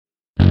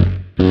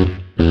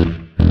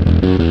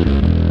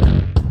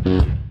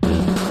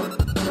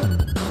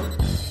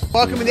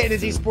Welcome to A to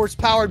Z Sports,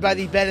 powered by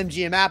the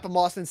BetMGM app. I'm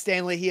Austin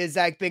Stanley. He is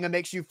Zach Bingham.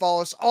 Make sure you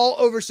follow us all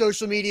over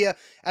social media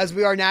as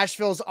we are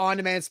Nashville's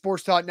on-demand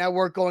sports talk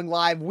network, going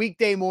live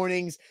weekday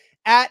mornings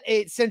at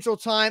 8 Central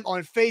Time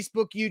on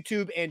Facebook,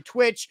 YouTube, and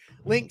Twitch.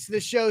 Links to the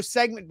show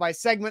segment by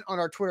segment on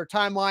our Twitter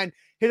timeline.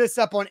 Hit us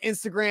up on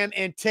Instagram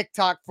and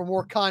TikTok for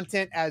more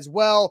content as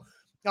well.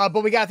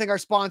 But we got to thank our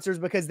sponsors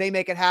because they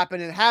make it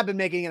happen and have been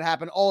making it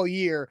happen all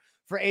year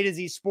for A to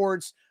Z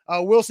Sports.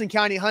 Wilson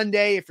County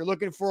Hyundai, if you're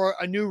looking for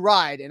a new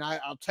ride, and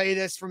I'll tell you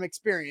this from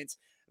experience,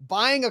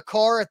 buying a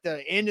car at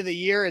the end of the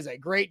year is a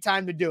great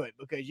time to do it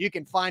because you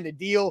can find a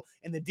deal,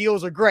 and the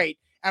deals are great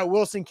at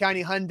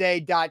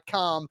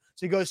wilsoncountyhyundai.com.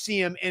 So go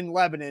see them in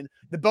Lebanon.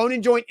 The Bone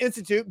and Joint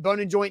Institute,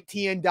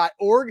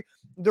 boneandjointtn.org,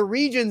 the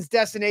region's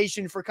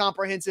destination for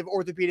comprehensive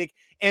orthopedic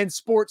and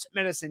sports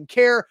medicine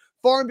care.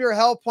 Farm Bureau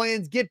Health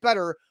Plans, get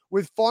better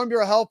with Farm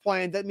Bureau Health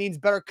Plan. That means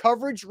better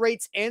coverage,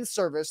 rates, and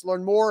service.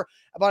 Learn more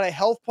about a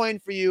health plan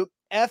for you,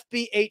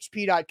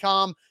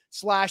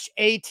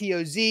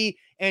 fbhp.com/ATOZ.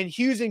 And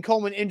Hughes and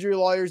Coleman Injury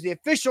Lawyers, the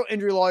official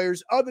injury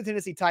lawyers of the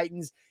Tennessee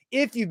Titans.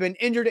 If you've been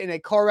injured in a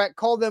car wreck,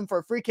 call them for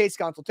a free case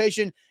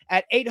consultation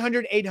at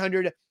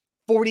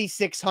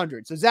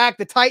 800-800-4600. So, Zach,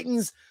 the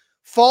Titans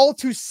fall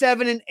to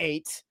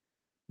 7-8.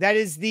 That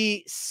is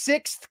the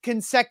sixth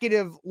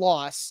consecutive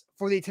loss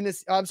for the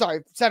Tennessee.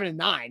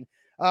 7-9.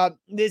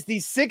 This is the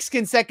sixth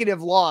consecutive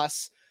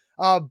loss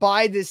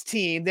by this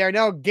team. They are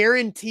now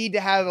guaranteed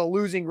to have a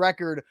losing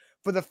record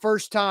for the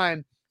first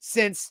time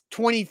since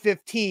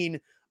 2015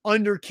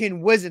 under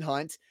Ken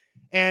Wisenhunt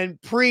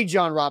and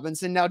pre-John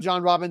Robinson. Now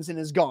John Robinson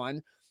is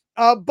gone.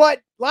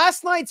 But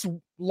last night's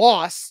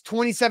loss,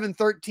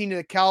 27-13 to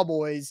the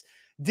Cowboys,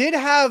 did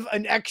have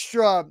an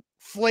extra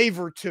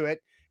flavor to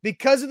it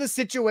because of the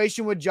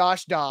situation with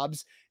Josh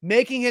Dobbs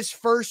making his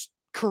first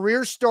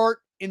career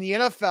start in the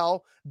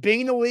NFL,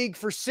 being in the league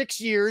for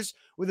 6 years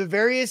with a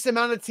various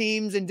amount of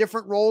teams in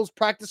different roles,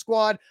 practice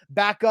squad,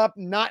 backup,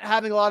 not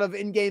having a lot of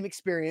in-game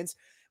experience.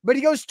 But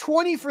he goes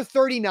 20 for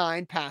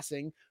 39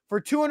 passing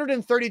for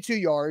 232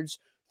 yards,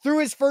 threw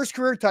his first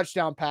career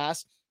touchdown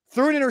pass,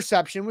 threw an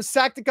interception, was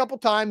sacked a couple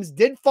times,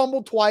 did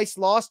fumble twice,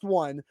 lost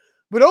one.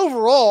 But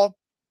overall,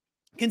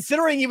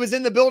 considering he was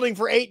in the building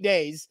for 8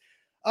 days,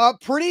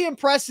 pretty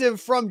impressive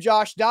from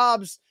Josh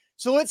Dobbs.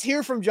 So let's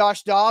hear from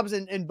Josh Dobbs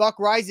and Buck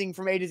Rising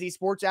from A to Z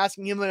Sports,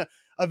 asking him a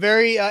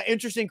very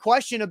interesting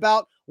question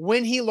about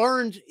when he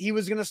learned he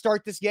was going to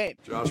start this game.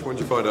 Josh, when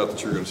did you find out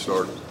that you were going to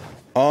start?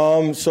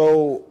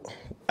 So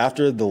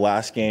after the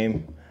last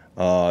game,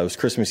 it was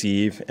Christmas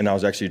Eve, and I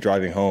was actually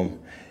driving home,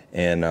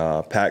 and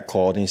Pat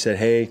called and he said,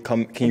 "Hey,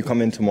 can you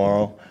come in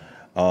tomorrow,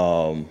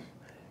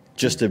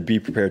 just to be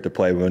prepared to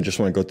play? We just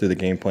want to go through the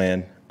game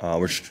plan.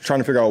 We're trying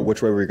to figure out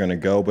which way we're going to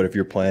go, but if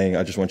you're playing,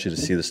 I just want you to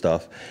see the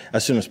stuff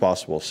as soon as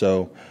possible."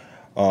 So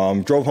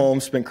drove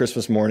home, spent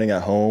Christmas morning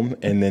at home,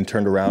 and then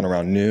turned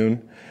around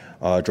noon,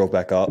 drove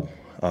back up.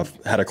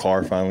 Had a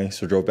car finally,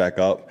 so drove back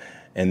up,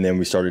 and then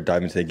we started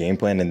diving into the game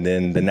plan. And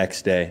then the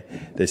next day,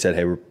 they said,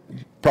 "Hey, we're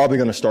probably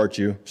going to start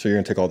you, so you're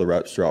going to take all the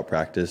reps throughout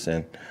practice,"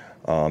 and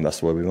that's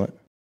the way we went.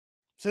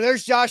 So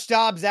there's Josh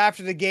Dobbs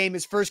after the game,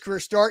 his first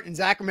career start. And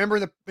Zach, remember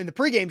in the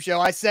pregame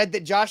show, I said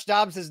that Josh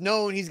Dobbs has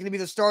known he's going to be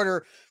the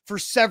starter for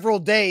several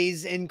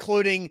days,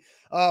 including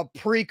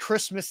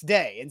pre-Christmas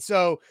Day. And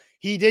so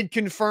he did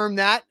confirm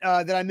that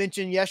I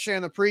mentioned yesterday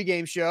on the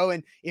pregame show.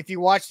 And if you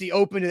watch the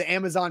open to the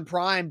Amazon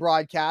Prime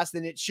broadcast,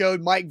 then it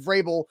showed Mike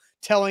Vrabel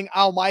telling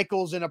Al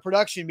Michaels in a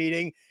production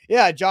meeting,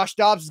 yeah, Josh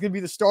Dobbs is going to be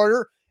the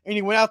starter. And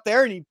he went out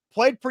there and he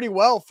played pretty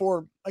well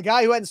for a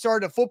guy who hadn't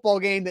started a football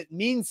game that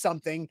means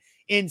something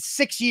in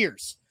 6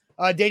 years,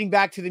 dating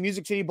back to the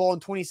Music City Bowl in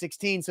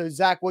 2016. So,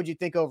 Zach, what did you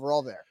think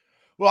overall there?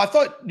 Well, I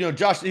thought,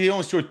 Josh, he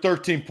only scored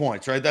 13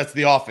 points, right? That's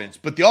the offense.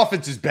 But the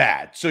offense is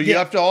bad. So you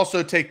have to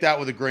also take that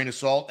with a grain of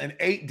salt. And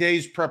 8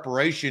 days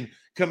preparation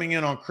coming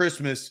in on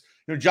Christmas.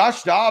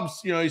 Josh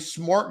Dobbs, he's a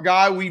smart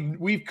guy.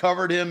 We've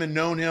covered him and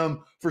known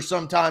him for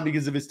some time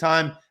because of his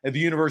time at the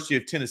University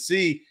of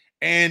Tennessee.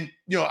 And,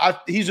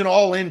 he's an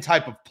all-in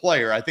type of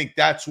player. I think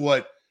that's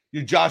what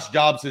Josh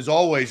Dobbs has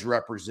always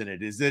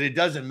represented, is that it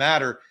doesn't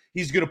matter.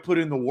 He's going to put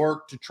in the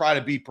work to try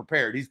to be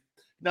prepared. He's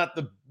not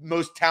the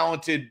most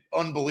talented,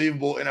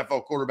 unbelievable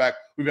NFL quarterback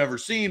we've ever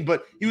seen,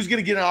 but he was going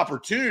to get an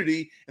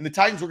opportunity, and the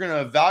Titans were going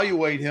to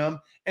evaluate him,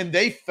 and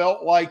they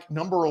felt like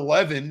number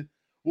 11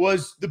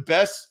 was the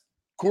best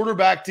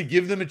quarterback to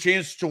give them a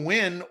chance to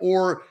win,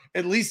 or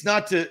at least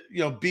not to,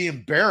 be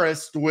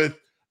embarrassed with,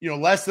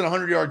 less than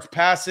 100 yards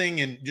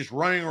passing and just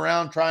running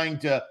around trying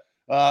to,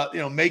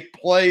 make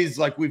plays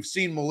like we've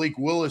seen Malik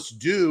Willis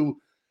do.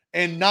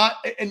 And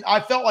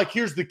I felt like,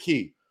 here's the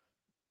key.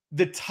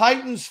 The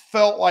Titans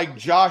felt like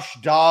Josh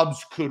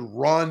Dobbs could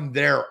run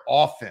their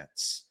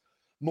offense.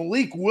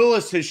 Malik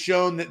Willis has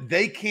shown that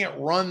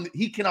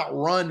he cannot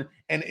run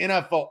an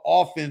NFL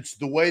offense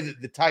the way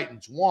that the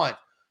Titans want.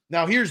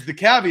 Now, here's the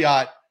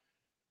caveat.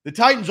 The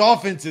Titans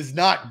offense is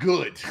not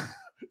good.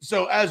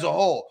 So as a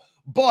whole,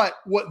 but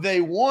what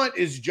they want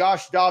is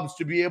Josh Dobbs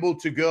to be able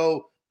to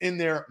go in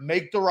there,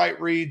 make the right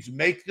reads,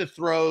 make the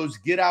throws,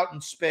 get out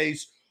in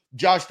space,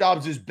 Josh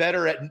Dobbs is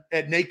better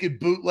at naked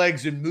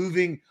bootlegs and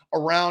moving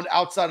around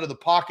outside of the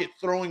pocket,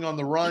 throwing on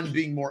the run,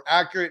 being more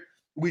accurate.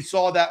 We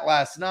saw that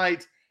last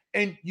night.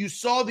 And you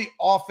saw the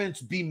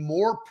offense be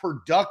more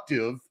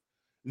productive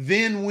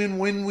than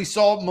when we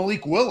saw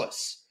Malik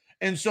Willis.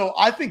 And so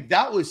I think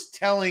that was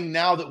telling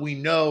now that we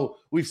know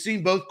we've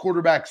seen both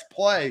quarterbacks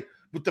play.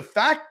 But the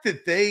fact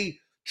that they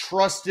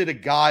trusted a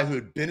guy who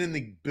had been in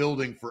the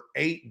building for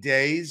 8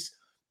 days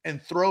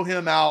and throw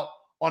him out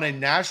on a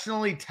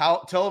nationally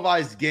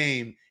televised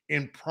game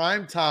in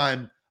prime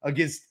time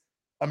against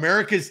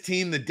America's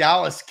team, the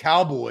Dallas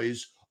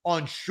Cowboys,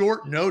 on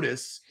short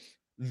notice,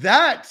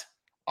 that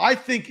I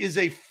think is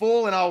a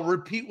full, and I'll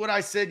repeat what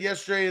I said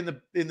yesterday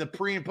in the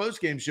pre and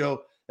post game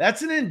show.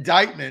 That's an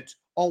indictment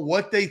on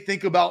what they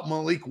think about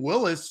Malik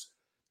Willis.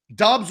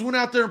 Dobbs went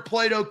out there and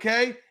played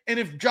okay. And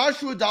if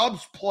Joshua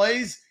Dobbs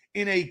plays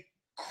in a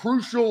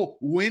crucial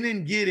win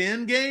and get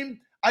in game,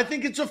 I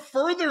think it's a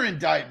further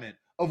indictment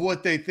of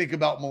what they think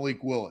about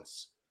Malik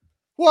Willis.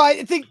 Well,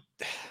 I think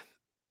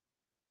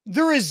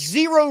there is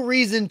zero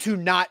reason to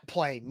not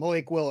play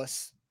Malik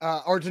Willis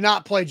or to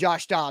not play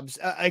Josh Dobbs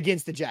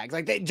against the Jags.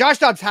 Like Josh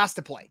Dobbs has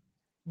to play.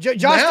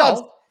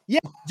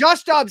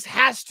 Josh Dobbs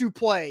has to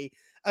play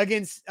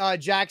against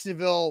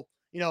Jacksonville,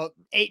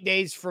 8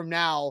 days from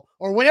now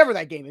or whenever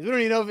that game is. We don't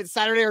even know if it's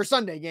Saturday or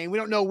Sunday game. We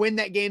don't know when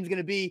that game's going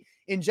to be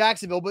in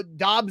Jacksonville, but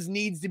Dobbs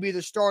needs to be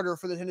the starter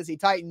for the Tennessee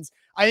Titans.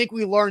 I think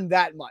we learned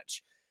that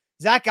much.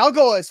 Zach, I'll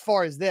go as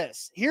far as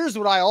this. Here's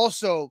what I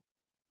also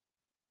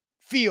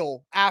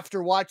feel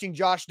after watching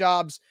Josh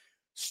Dobbs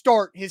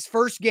start his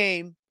first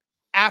game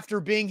after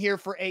being here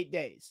for 8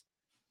 days.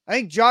 I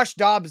think Josh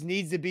Dobbs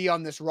needs to be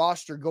on this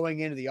roster going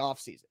into the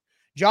offseason.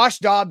 Josh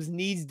Dobbs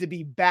needs to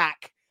be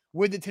back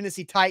with the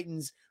Tennessee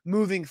Titans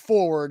moving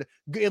forward,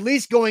 at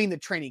least going into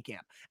training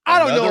camp. I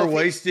don't know. Another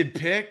wasted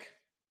pick?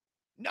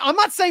 I'm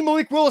not saying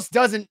Malik Willis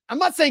doesn't. I'm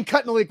not saying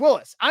cut Malik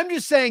Willis. I'm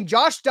just saying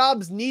Josh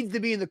Dobbs needs to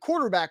be in the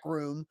quarterback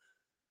room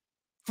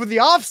for the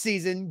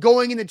offseason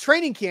going into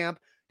training camp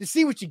to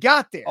see what you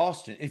got there.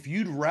 Austin, if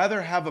you'd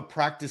rather have a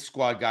practice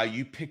squad guy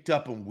you picked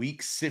up in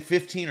week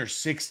 15 or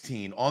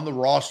 16 on the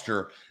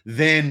roster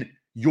than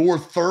your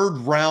third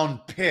round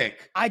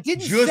pick. I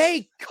didn't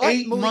say cut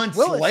 8 Malik months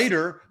Willis.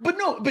 later. But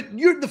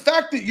the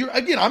fact that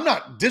again, I'm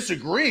not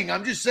disagreeing.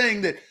 I'm just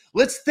saying that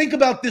let's think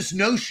about this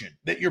notion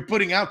that you're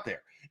putting out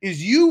there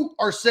is you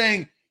are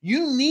saying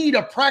you need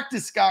a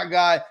practice squad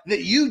guy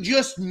that you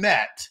just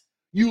met.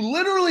 You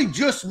literally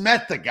just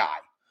met the guy.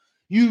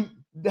 You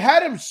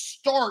had him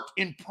start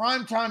in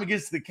prime time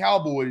against the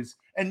Cowboys,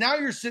 and now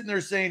you're sitting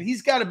there saying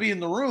he's got to be in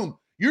the room.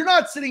 You're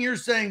not sitting here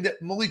saying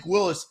that Malik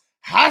Willis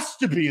has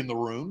to be in the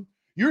room.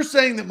 You're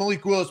saying that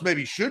Malik Willis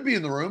maybe should be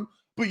in the room,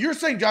 but you're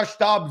saying Josh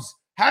Dobbs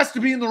has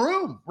to be in the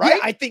room, right?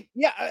 I think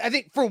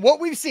from what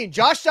we've seen,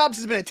 Josh Dobbs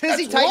has been a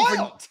Tennessee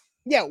Titan.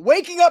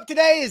 Waking up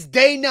today is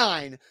day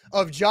 9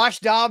 of Josh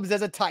Dobbs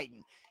as a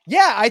Titan.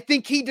 Yeah, I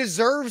think he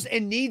deserves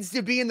and needs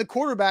to be in the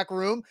quarterback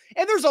room.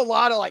 And there's a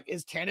lot of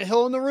is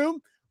Tannehill in the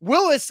room?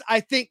 Willis,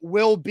 I think,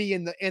 will be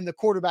in the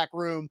quarterback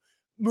room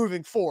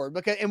moving forward.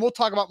 And we'll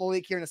talk about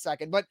Malik here in a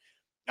second. But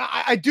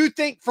I do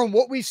think from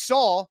what we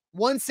saw,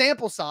 one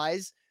sample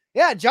size,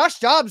 Josh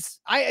Dobbs,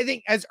 I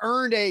think, has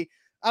earned I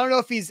don't know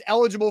if he's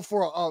eligible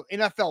for an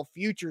NFL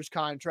futures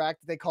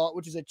contract, they call it,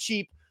 which is a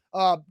cheap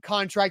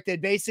contract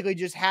that basically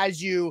just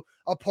has you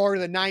a part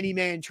of the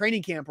 90-man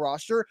training camp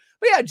roster.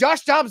 But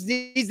Josh Dobbs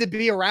needs to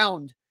be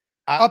around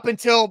up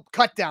until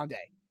cut down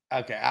day.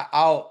 Okay.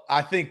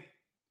 I think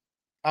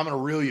I'm going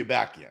to reel you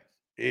back in.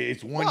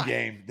 It's one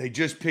game. They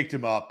just picked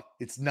him up.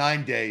 It's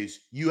 9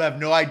 days. You have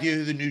no idea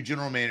who the new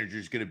general manager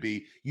is going to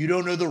be. You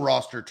don't know the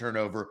roster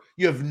turnover.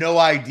 You have no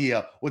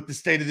idea what the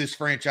state of this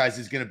franchise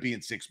is going to be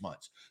in 6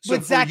 months. So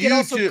but Zach,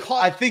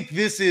 I think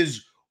this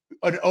is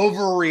an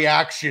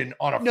overreaction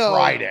on a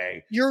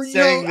Friday. You're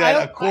saying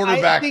that a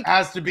quarterback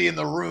has to be in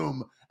the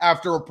room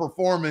after a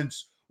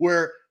performance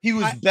where he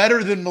was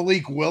better than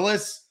Malik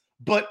Willis,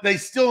 but they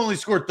still only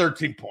scored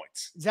 13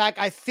 points. Zach,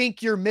 I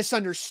think you're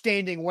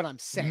misunderstanding what I'm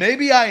saying.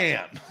 Maybe I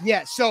am.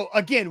 Yeah. So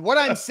again, what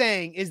I'm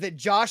saying is that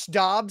Josh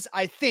Dobbs,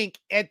 I think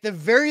at the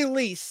very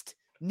least,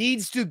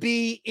 needs to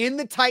be in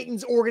the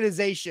Titans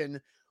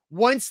organization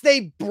once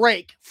they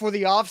break for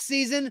the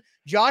offseason.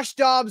 Josh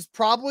Dobbs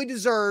probably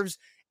deserves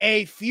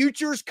a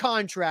futures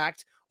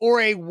contract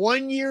or a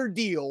 1-year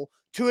deal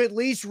to at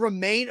least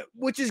remain,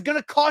 which is going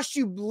to cost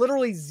you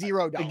literally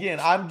 $0. Again,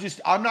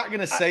 I'm not going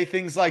to say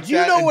things like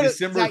that on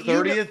December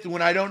 30th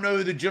when I don't know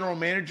who the general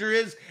manager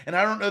is and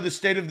I don't know the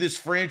state of this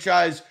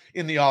franchise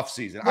in the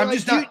offseason. I'm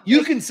just not,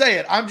 you can say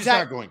it. I'm just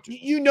not going to.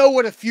 You know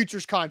what a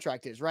futures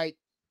contract is, right?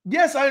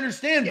 Yes, I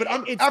understand, but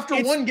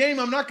after one game,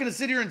 I'm not going to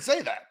sit here and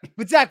say that.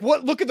 But Zach,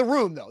 look at the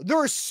room though.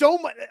 There is so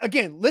much.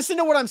 Again, listen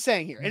to what I'm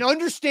saying here and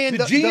understand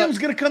the GM's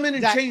going to come in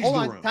and Zach, change the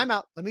room. Time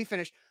out. Let me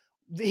finish.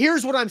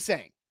 Here's what I'm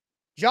saying.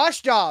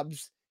 Josh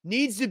Dobbs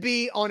needs to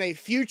be on a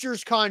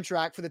futures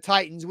contract for the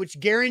Titans, which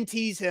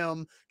guarantees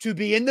him to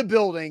be in the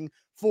building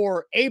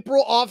for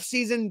April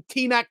offseason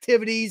team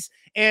activities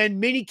and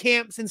mini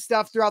camps and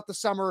stuff throughout the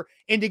summer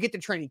and to get to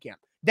training camp.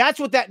 That's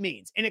what that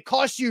means. And it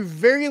costs you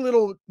very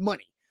little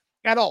money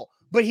at all.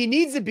 But he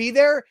needs to be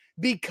there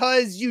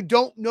because you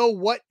don't know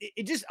what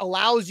it just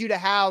allows you to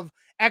have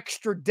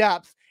extra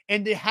depth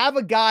and to have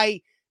a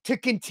guy to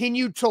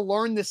continue to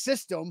learn the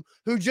system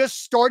who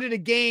just started a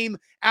game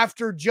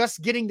after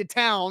just getting to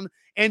town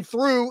and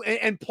threw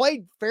and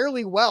played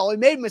fairly well and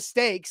made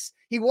mistakes.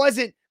 He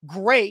wasn't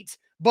great,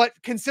 but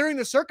considering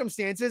the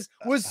circumstances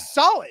was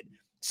solid.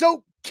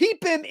 So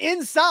keep him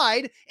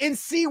inside and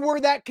see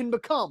where that can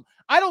become.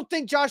 I don't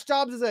think Josh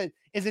Dobbs is an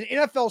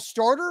NFL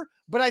starter,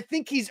 but I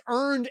think he's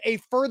earned a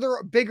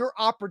further bigger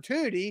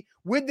opportunity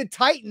with the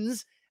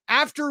Titans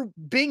after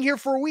being here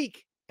for a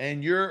week.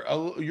 And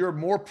you're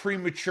more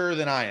premature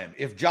than I am.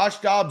 If Josh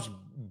Dobbs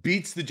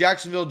beats the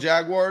Jacksonville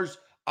Jaguars,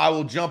 I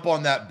will jump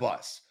on that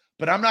bus.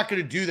 But I'm not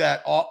going to do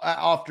that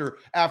after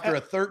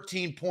a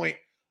 13-point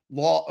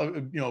loss.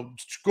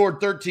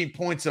 Scored 13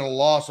 points in a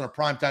loss on a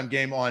primetime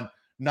game on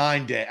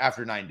 9 days.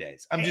 After 9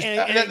 days,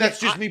 that's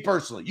just me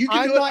personally. You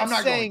can do it. I'm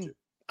not going to.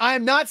 I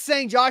am not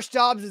saying Josh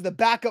Dobbs is the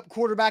backup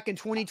quarterback in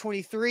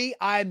 2023.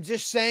 I'm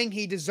just saying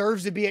he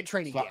deserves to be at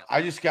training camp.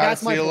 I just got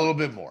to see a little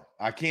bit more.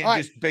 I can't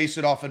just base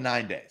it off of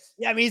 9 days.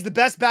 Yeah, I mean, he's the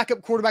best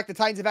backup quarterback the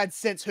Titans have had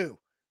since who?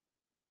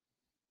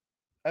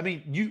 I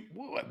mean,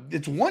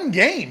 it's one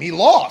game. He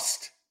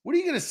lost. What are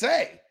you going to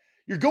say?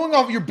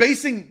 You're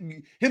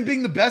basing him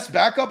being the best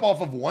backup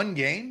off of one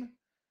game?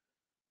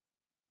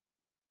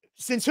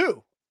 Since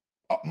who?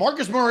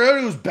 Marcus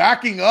Mariota was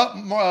backing up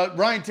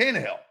Ryan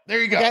Tannehill. There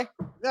you go. Okay.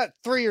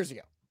 3 years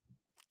ago.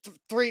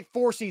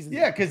 4 seasons.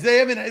 Yeah, because they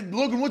haven't.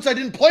 Logan Woodside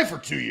didn't play for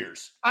 2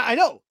 years. I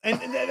know,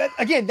 and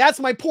again, that's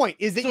my point.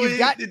 Is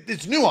that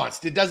it's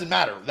nuanced. It doesn't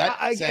matter.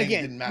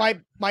 Didn't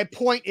matter. My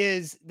point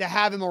is to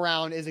have him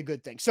around is a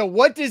good thing. So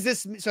what does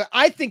this? So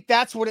I think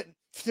that's what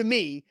to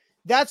me.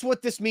 That's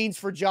what this means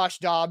for Josh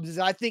Dobbs. Is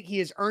I think he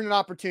has earned an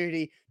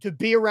opportunity to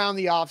be around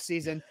the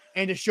offseason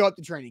and to show up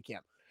to training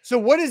camp. So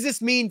what does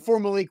this mean for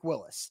Malik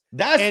Willis?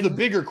 That's the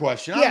bigger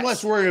question. I'm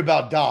less worried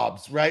about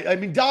Dobbs, right? I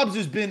mean, Dobbs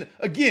has been,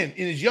 again,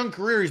 in his young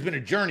career, he's been a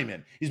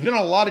journeyman. He's been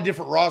on a lot of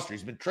different rosters.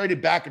 He's been traded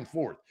back and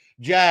forth.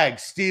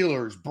 Jags,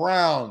 Steelers,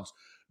 Browns,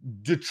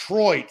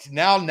 Detroit,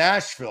 now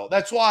Nashville.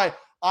 That's why,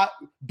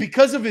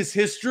 because of his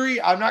history,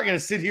 I'm not going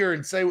to sit here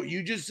and say what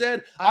you just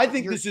said. I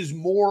think this is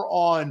more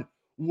on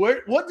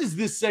what does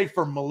this say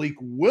for Malik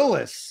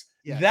Willis?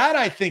 Yeah. That,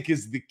 I think,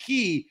 is the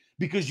key,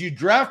 because you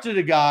drafted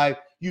a guy.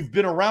 You've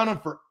been around him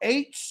for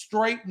 8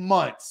 straight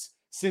months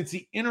since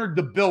he entered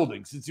the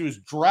building, since he was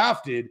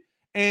drafted,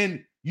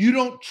 and you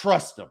don't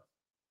trust him.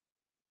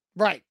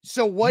 Right.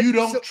 So what? You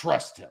don't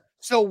trust him.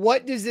 So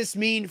what does this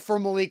mean for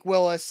Malik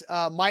Willis?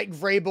 Mike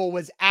Vrabel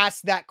was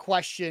asked that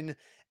question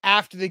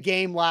after the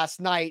game last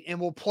night, and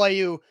we'll play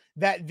you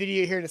that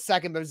video here in a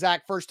second. But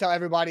Zach, first tell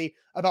everybody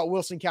about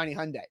Wilson County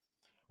Hyundai.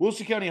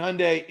 Wilson County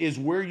Hyundai is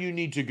where you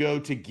need to go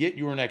to get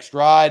your next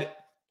ride.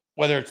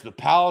 Whether it's the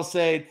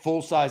Palisade,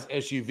 full-size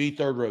SUV,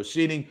 third-row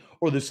seating,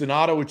 or the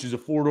Sonata, which is a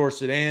 4-door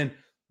sedan,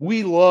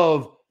 we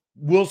love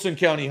Wilson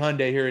County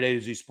Hyundai here at A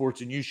to Z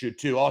Sports, and you should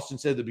too. Austin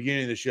said at the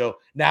beginning of the show,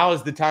 now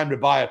is the time to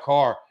buy a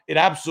car. It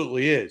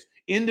absolutely is.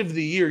 End of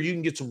the year, you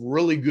can get some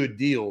really good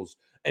deals.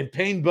 And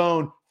Payne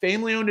Bone,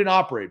 family-owned and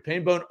operated.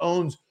 Payne Bone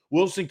owns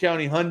Wilson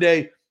County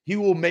Hyundai. He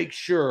will make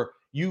sure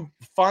you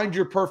find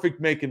your perfect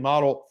make and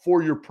model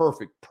for your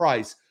perfect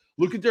price.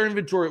 Look at their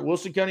inventory at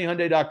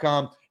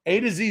wilsoncountyhyundai.com. A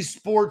to Z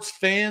Sports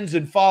fans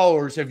and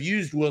followers have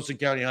used Wilson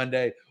County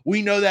Hyundai.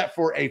 We know that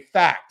for a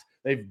fact.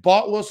 They've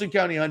bought Wilson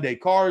County Hyundai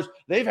cars.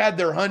 They've had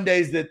their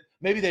Hyundais that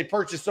maybe they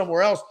purchased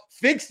somewhere else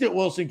fixed at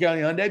Wilson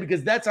County Hyundai,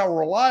 because that's how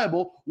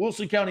reliable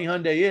Wilson County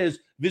Hyundai is.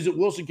 Visit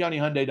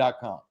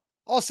wilsoncountyhyundai.com.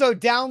 Also,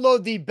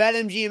 download the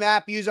BetMGM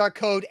app. Use our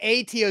code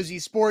ATOZ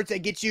Sports. That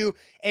gets you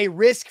a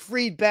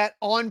risk-free bet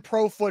on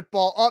pro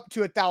football up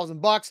to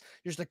 $1,000.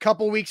 Just a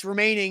couple weeks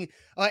remaining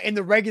in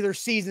the regular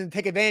season to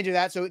take advantage of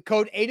that. So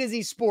code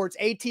A2Z Sports,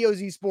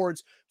 ATOZ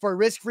Sports, for a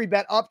risk-free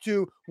bet up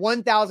to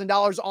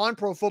 $1,000 on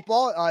pro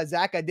football.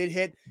 Zach, I did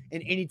hit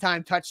an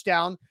anytime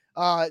touchdown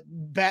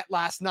bet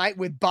last night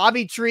with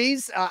Bobby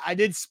Trees. I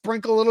did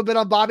sprinkle a little bit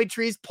on Bobby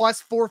Trees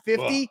plus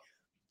 450. Whoa.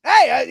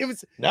 Hey, it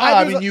was.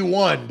 You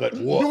won, but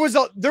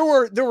what?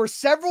 There were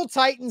several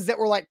Titans that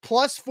were like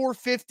plus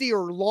 450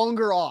 or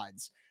longer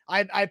odds.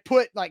 I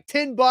put like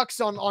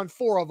 $10 on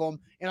 4 of them,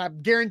 and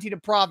I'm guaranteed a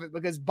profit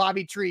because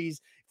Bobby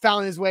Trees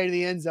found his way to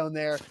the end zone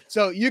there.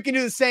 So you can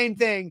do the same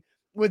thing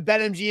with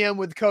BetMGM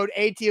with code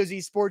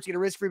ATOZ Sports. Get a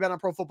risk-free bet on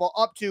pro football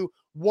up to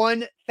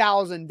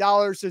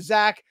 $1,000. So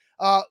Zach,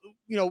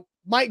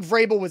 Mike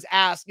Vrabel was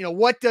asked,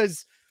 what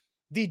does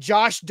the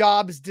Josh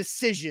Dobbs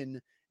decision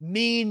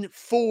mean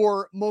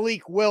for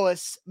Malik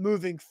Willis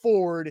moving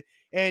forward?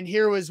 And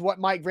here was what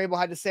Mike Vrabel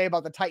had to say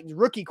about the Titans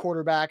rookie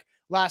quarterback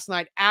last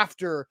night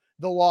after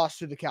the loss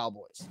to the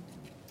Cowboys.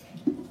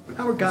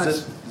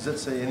 Does that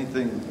say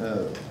anything,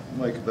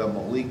 Mike, about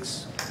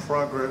Malik's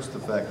progress, the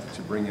fact that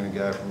you bring in a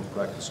guy from the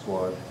practice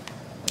squad?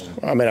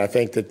 I mean, I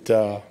think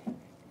that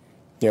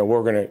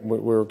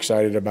we're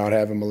excited about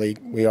having Malik.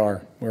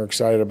 We're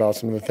excited about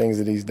some of the things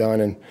that he's done,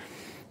 and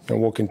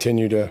we'll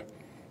continue to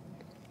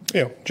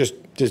just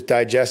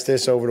digest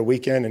this over the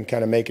weekend and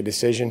kind of make a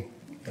decision.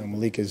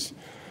 Malik has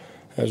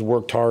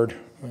worked hard,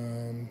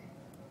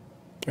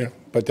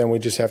 but then we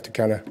just have to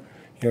kind of,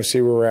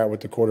 see where we're at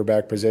with the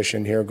quarterback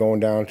position here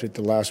going down to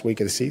the last week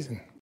of the season.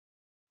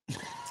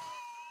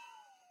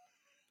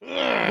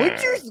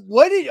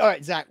 All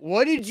right, Zach,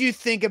 what did you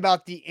think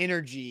about the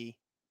energy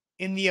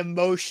and the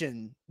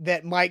emotion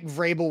that Mike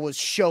Vrabel was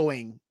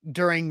showing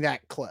during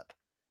that clip?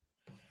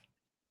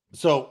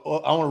 So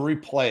I want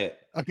to replay it.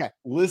 Okay.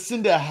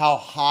 Listen to how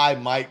high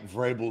Mike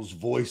Vrabel's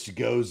voice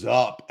goes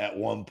up at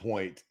one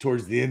point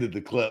towards the end of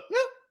the clip.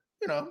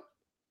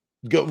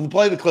 We'll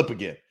play the clip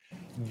again.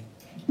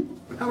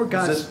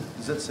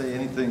 Does that say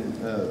anything,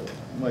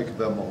 Mike,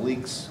 about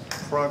Malik's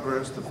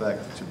progress, the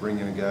fact that you bring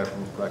in a guy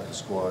from the practice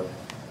squad?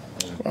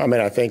 I mean,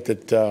 I think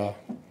that,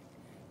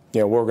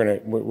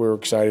 we're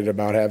excited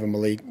about having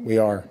Malik. We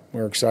are.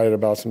 We're excited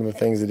about some of the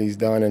things that he's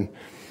done, and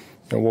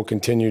we'll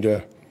continue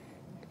to,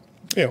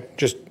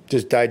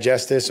 just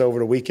digest this over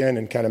the weekend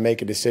and kind of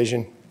make a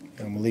decision.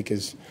 Malik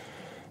has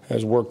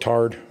worked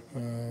hard,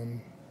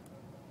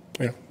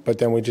 but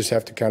then we just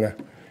have to kind of,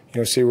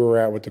 see where we're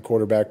at with the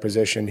quarterback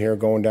position here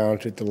going down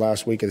to the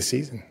last week of the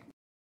season.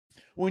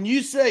 When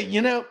you say,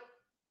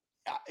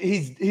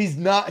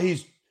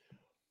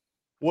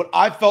 what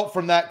I felt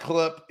from that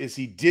clip is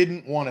he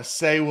didn't want to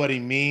say what he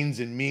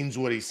means and means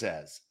what he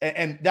says.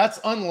 And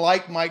that's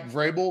unlike Mike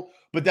Vrabel,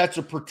 but that's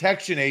a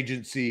protection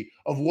agency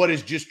of what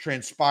has just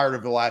transpired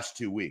over the last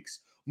 2 weeks.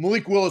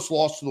 Malik Willis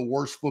lost to the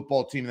worst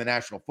football team in the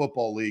National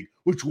Football League,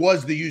 which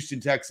was the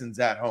Houston Texans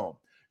at home.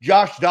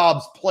 Josh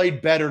Dobbs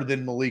played better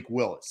than Malik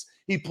Willis.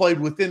 He played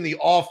within the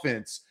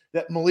offense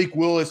that Malik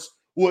Willis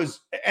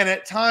was, and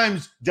at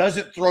times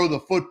doesn't throw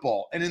the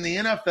football. And in the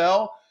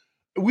NFL,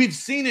 we've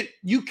seen it.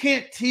 You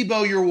can't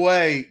Tebow your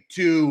way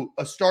to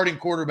a starting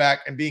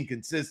quarterback and being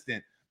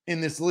consistent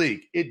in this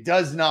league. It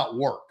does not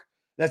work.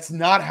 That's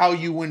not how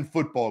you win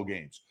football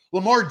games.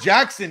 Lamar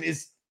Jackson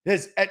is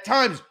at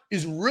times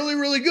really,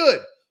 really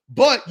good,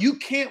 but you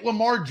can't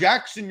Lamar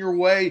Jackson your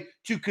way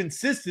to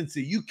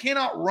consistency. You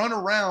cannot run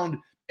around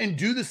and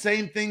do the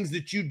same things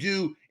that you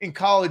do in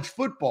college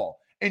football.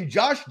 And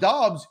Josh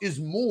Dobbs he's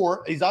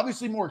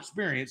obviously more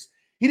experienced.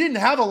 He didn't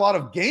have a lot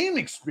of game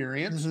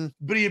experience,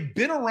 but he had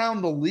been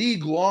around the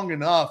league long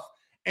enough,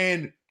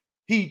 and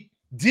he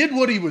did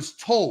what he was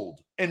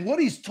told. And what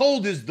he's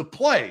told is the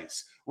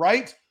plays,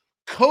 right?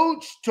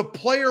 Coach to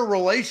player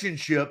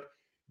relationship,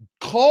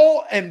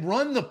 call and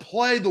run the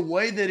play the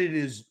way that it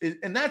is.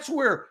 And that's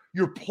where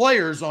your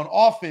players on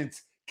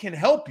offense can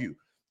help you.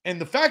 And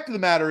the fact of the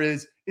matter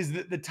is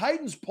that the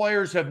Titans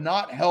players have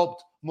not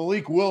helped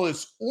Malik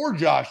Willis or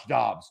Josh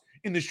Dobbs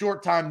in the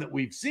short time that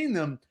we've seen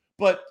them.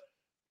 But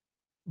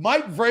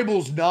Mike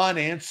Vrabel's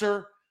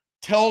non-answer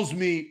tells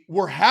me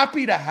we're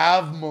happy to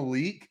have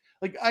Malik.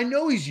 Like, I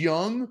know he's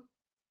young,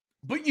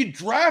 but you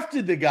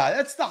drafted the guy.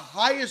 That's the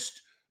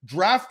highest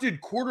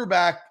drafted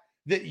quarterback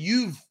that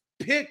you've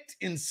picked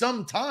in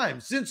some time,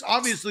 since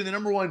obviously the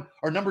number 1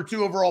 or number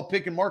 2 overall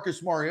pick in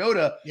Marcus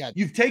Mariota. Yeah.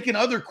 You've taken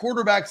other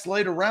quarterbacks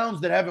later rounds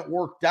that haven't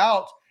worked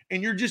out,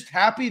 and you're just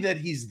happy that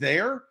he's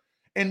there.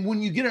 And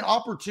when you get an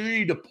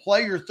opportunity to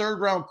play your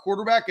third-round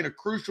quarterback in a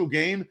crucial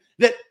game,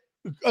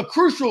 a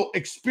crucial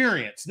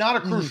experience, not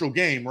a crucial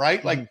game,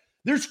 right? Like,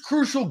 there's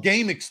crucial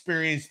game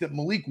experience that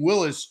Malik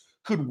Willis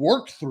could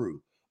work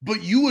through,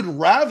 but you would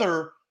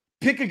rather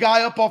pick a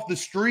guy up off the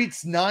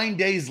streets 9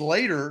 days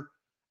later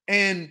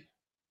and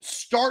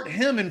start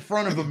him in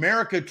front of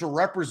America to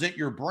represent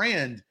your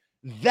brand.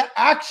 The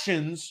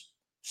actions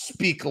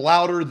speak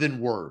louder than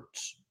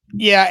words.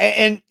 Yeah,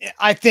 and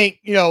I think,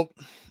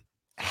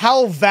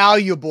 how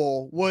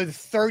valuable would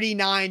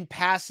 39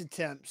 pass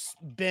attempts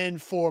been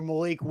for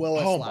Malik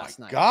Willis last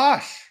night?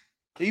 Gosh.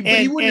 He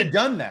wouldn't have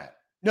done that.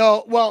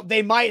 No, well,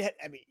 they might.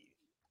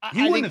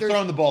 He wouldn't have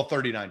thrown the ball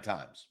 39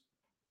 times.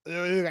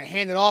 They're going to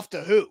hand it off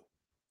to who?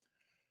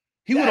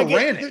 He would have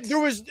ran it.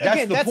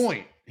 That's the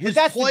point. His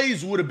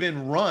plays would have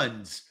been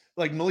runs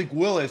like Malik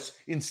Willis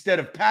instead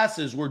of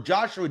passes, where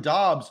Joshua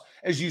Dobbs,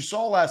 as you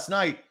saw last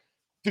night,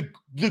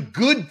 the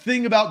good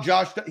thing about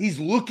Josh, he's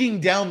looking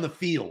down the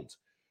field,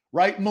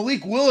 right?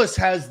 Malik Willis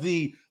has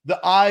the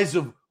eyes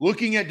of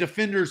looking at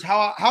defenders.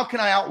 How can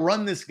I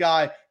outrun this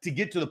guy to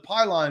get to the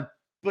pylon?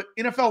 But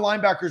NFL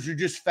linebackers are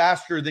just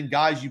faster than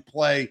guys you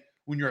play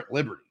when you're at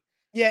Liberty.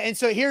 Yeah, and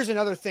so here's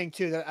another thing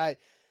too that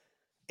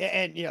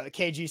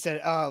KG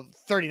said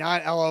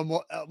 39.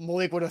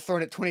 Malik would have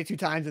thrown it 22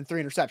 times and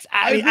 3 interceptions.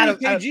 I agree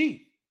with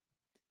KG.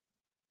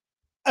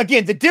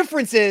 Again, the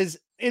difference is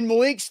in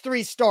Malik's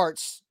 3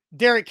 starts,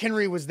 Derrick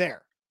Henry was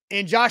there.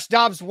 In Josh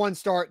Dobbs' 1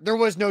 start, there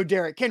was no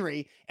Derrick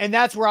Henry. And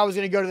that's where I was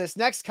going to go to this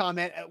next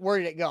comment. Where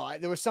did it go?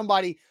 There was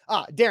somebody,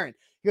 Darren.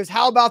 He goes,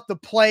 how about the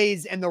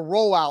plays and the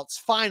rollouts?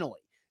 Finally,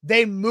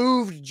 they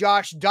moved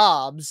Josh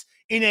Dobbs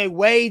in a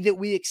way that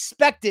we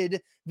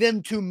expected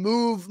them to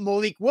move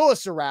Malik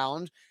Willis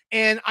around.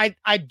 And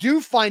I do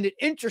find it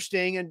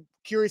interesting and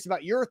curious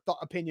about your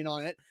opinion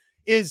on it,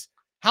 is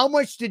how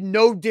much did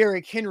no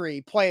Derrick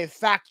Henry play a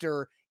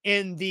factor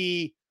in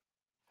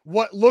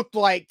what looked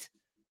like,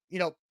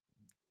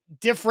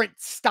 different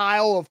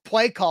style of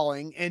play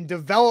calling and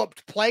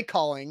developed play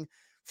calling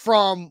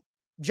from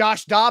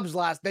Josh Dobbs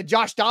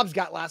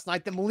got last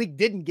night that Malik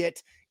didn't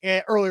get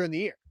earlier in the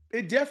year.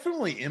 It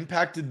definitely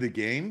impacted the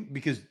game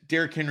because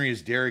Derrick Henry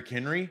is Derrick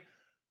Henry.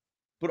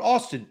 But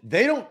Austin,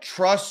 they don't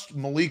trust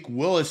Malik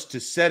Willis to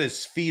set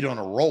his feet on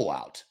a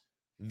rollout.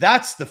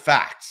 That's the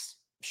facts.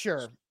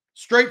 Sure.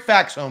 Straight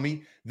facts,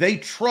 homie. They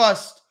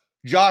trust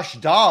Josh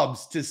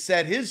Dobbs to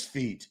set his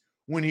feet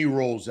when he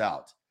rolls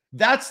out.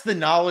 That's the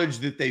knowledge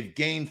that they've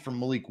gained from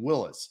Malik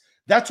Willis.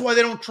 That's why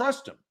they don't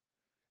trust him.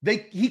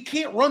 He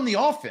can't run the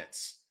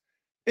offense.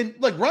 And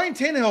like Ryan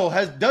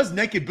Tannehill does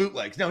naked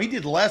bootlegs. Now he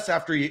did less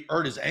after he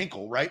hurt his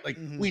ankle, right? Like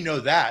we know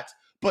that.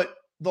 But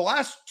the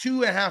last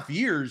 2.5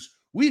 years,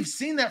 we've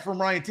seen that from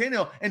Ryan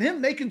Tannehill and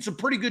him making some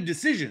pretty good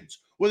decisions,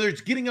 whether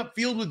it's getting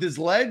upfield with his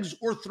legs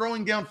or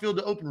throwing downfield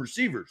to open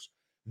receivers.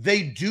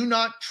 They do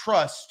not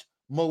trust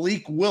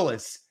Malik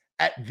Willis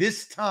at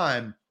this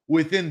time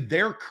within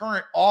their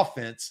current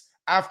offense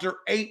after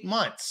 8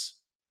 months.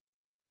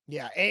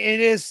 Yeah, it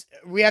is.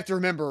 We have to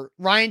remember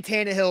Ryan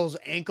Tannehill's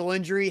ankle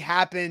injury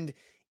happened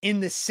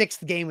in the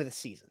 6th game of the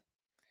season.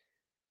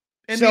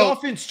 And the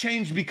offense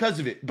changed because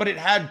of it, but it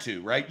had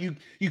to, right?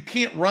 You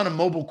can't run a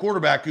mobile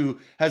quarterback who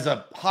has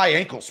a high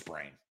ankle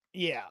sprain.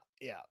 Yeah.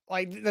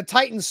 Like the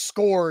Titans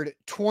scored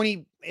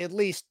 20, at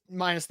least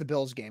minus the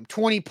Bills game,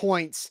 20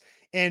 points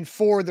in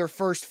 4 of their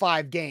first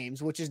 5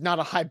 games, which is not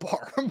a high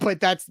bar, but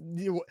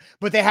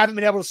they haven't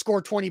been able to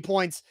score 20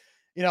 points,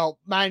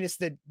 minus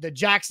the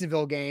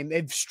Jacksonville game.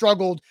 They've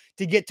struggled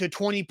to get to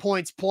 20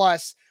 points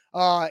plus,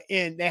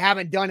 and they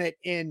haven't done it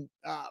in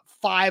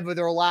 5 of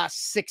their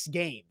last 6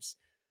 games.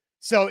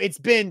 So it's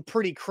been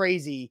pretty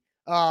crazy,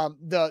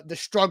 the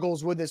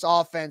struggles with this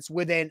offense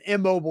with an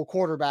immobile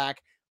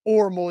quarterback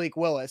or Malik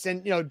Willis.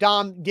 And,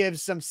 Dom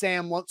gives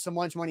some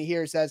lunch money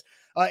here, says,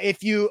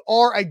 if you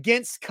are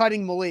against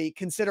cutting Malik,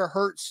 consider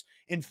Hurts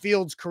and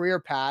Fields' career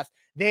path.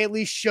 They at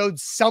least showed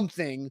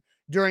something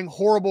during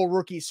horrible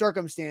rookie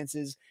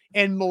circumstances,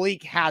 and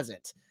Malik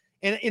hasn't.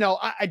 And,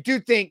 I do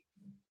think,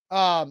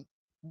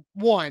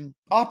 one,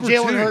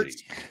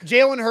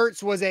 Jalen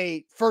Hurts was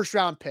a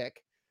first-round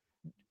pick.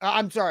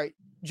 I'm sorry,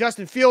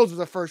 Justin Fields was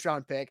a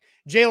first-round pick.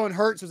 Jalen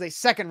Hurts was a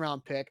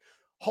second-round pick.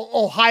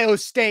 Ohio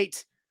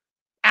State,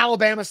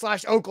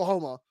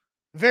 Alabama/Oklahoma,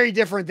 very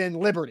different than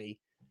Liberty.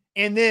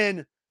 And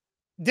then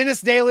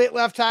Dennis Daly at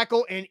left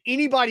tackle and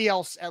anybody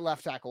else at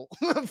left tackle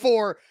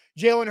for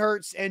Jalen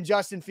Hurts and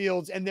Justin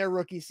Fields and their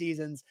rookie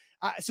seasons.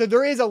 So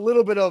there is a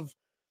little bit of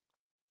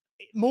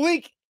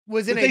Malik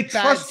was in they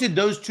trusted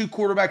those 2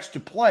 quarterbacks to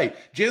play.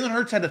 Jalen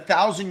Hurts had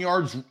 1,000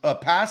 yards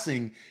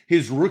passing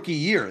his rookie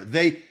year.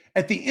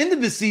 At the end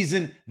of the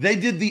season, they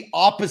did the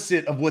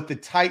opposite of what the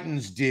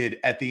Titans did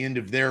at the end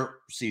of their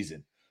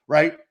season,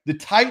 right? The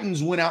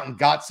Titans went out and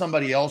got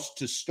somebody else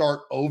to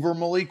start over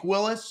Malik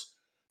Willis.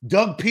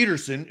 Doug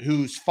Peterson,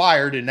 who's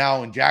fired and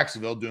now in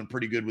Jacksonville doing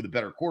pretty good with a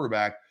better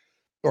quarterback,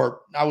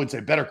 or I wouldn't say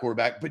better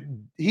quarterback, but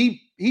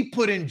he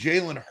put in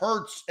Jalen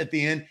Hurts at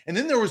the end. And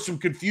then there was some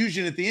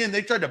confusion at the end.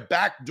 They tried to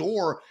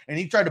backdoor and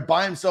he tried to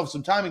buy himself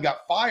some time and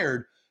got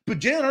fired. But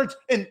Jalen Hurts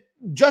and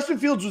Justin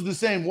Fields was the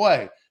same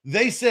way.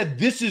 They said,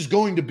 this is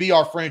going to be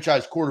our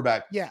franchise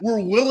quarterback. Yeah. We're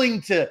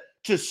willing to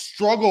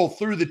struggle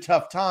through the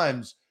tough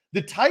times.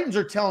 The Titans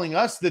are telling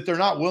us that they're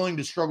not willing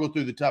to struggle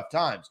through the tough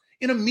times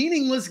in a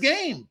meaningless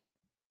game.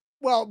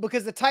 Well,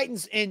 because the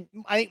Titans, and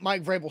I think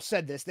Mike Vrabel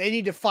said this, they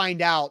need to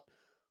find out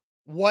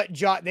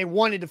they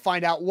wanted to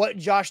find out what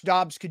Josh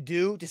Dobbs could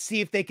do to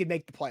see if they could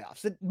make the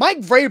playoffs. Mike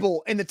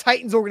Vrabel and the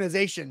Titans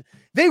organization,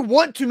 they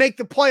want to make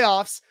the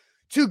playoffs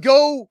to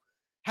go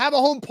have a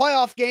home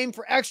playoff game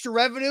for extra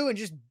revenue and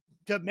just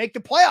to make the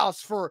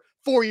playoffs for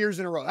 4 years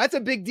in a row. That's a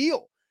big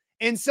deal.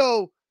 And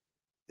so,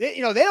 they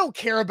don't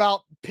care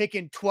about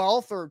picking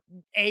 12th or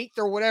 8th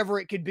or whatever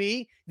it could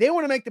be. They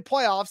want to make the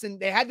playoffs, and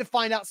they had to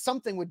find out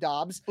something with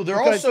Dobbs. Well,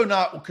 they're also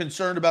not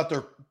concerned about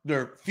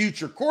their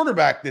future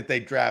quarterback that they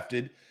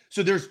drafted.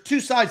 So there's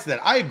 2 sides to that.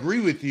 I agree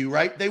with you,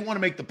 right? They want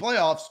to make the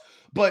playoffs,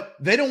 but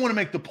they don't want to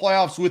make the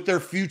playoffs with their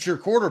future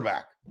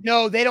quarterback.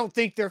 No, they don't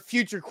think their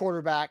future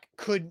quarterback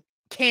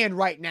can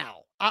right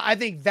now. I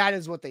think that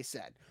is what they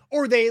said.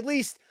 Or they at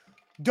least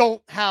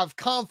don't have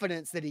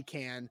confidence that he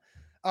can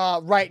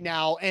right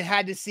now and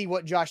had to see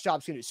what Josh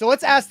Dobbs can do. So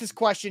let's ask this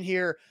question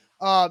here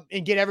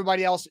and get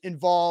everybody else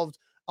involved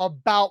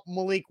about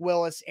Malik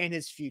Willis and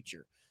his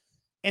future.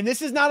 And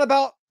this is not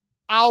about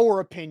our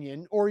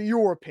opinion or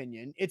your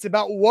opinion. It's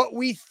about what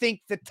we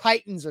think the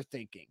Titans are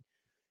thinking.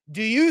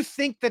 Do you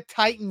think the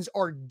Titans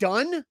are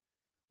done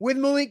with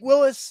Malik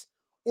Willis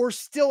or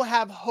still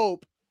have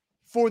hope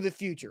for the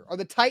future? Are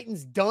the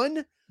Titans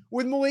done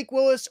with Malik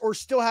Willis or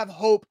still have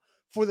hope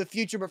for the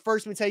future? But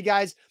first, let me tell you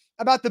guys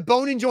about the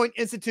Bone and Joint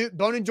Institute,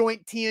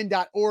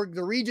 boneandjointtn.org,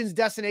 the region's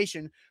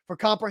destination for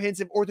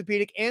comprehensive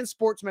orthopedic and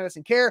sports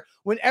medicine care.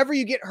 Whenever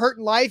you get hurt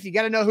in life, you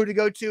got to know who to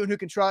go to and who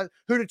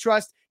to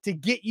trust to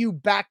get you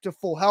back to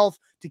full health,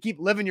 to keep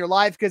living your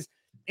life. Because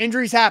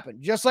injuries happen.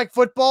 Just like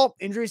football,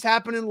 injuries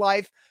happen in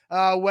life,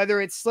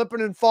 whether it's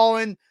slipping and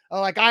falling,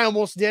 like I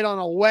almost did on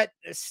a wet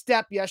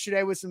step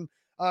yesterday with some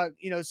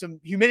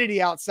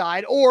humidity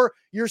outside, or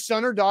your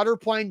son or daughter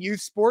playing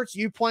youth sports,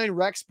 you playing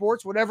rec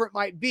sports, whatever it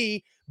might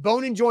be.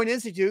 Bone and Joint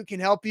Institute can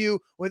help you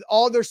with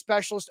all their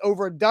specialists,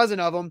 over a dozen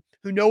of them,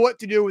 who know what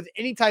to do with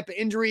any type of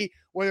injury,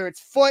 whether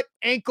it's foot,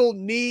 ankle,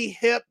 knee,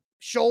 hip,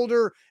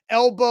 shoulder,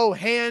 elbow,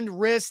 hand,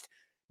 wrist,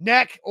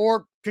 neck,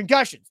 or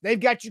concussions. They've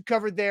got you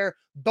covered there.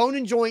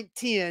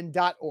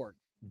 boneandjointtn.org.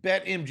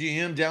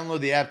 BetMGM, download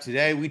the app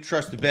today. We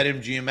trust the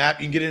BetMGM app.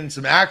 You can get in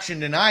some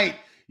action tonight.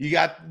 You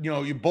got,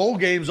 your bowl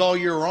games all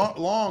year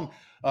long,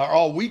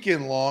 all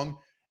weekend long,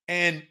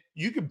 and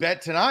you could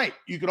bet tonight.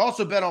 You could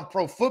also bet on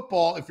pro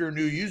football if you're a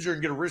new user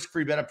and get a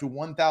risk-free bet up to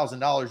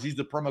 $1,000. Use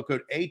the promo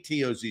code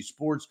ATOZ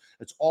Sports.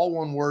 It's all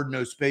one word,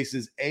 no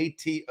spaces,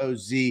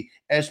 ATOZ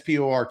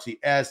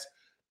SPORTS.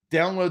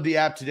 Download the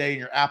app today in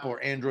your Apple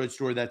or Android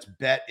store. That's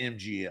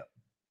BetMGM.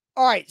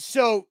 All right,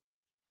 so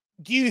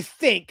do you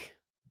think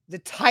the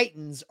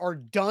Titans are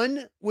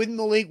done with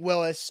Malik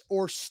Willis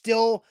or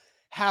still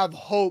have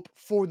hope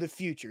for the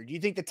future? Do you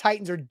think the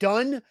Titans are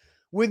done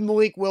with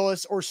Malik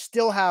Willis or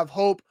still have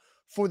hope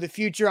for the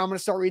future? I'm going to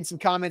start reading some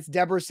comments.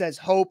 Deborah says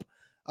hope.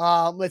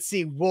 Let's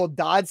see. Will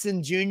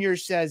Dodson Jr.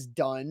 says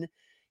done.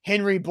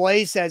 Henry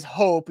Blaze says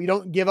hope. You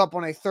don't give up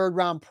on a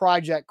third-round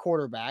project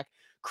quarterback.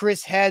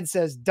 Chris Head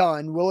says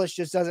done. Willis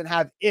just doesn't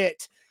have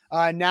it.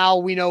 Now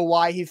we know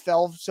why he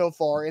fell so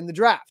far in the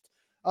draft.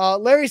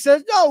 Larry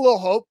says, no, a little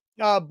hope,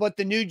 but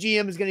the new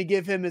GM is going to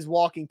give him his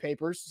walking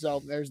papers.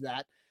 So there's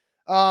that.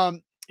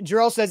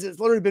 Jarrell says it's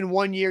literally been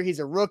 1 year. He's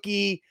a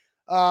rookie.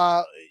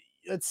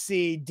 Let's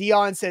see.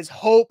 Dion says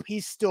hope.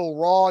 He's still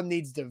raw,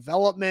 needs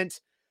development.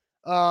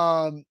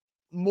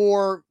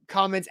 More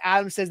comments.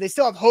 Adam says they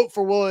still have hope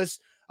for Willis,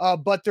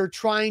 but they're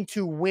trying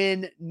to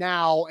win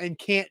now and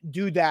can't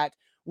do that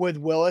with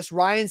Willis.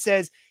 Ryan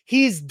says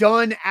he's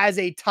done as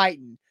a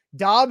Titan.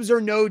 Dobbs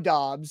or no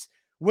Dobbs,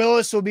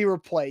 Willis will be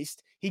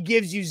replaced. He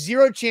gives you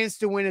zero chance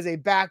to win as a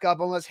backup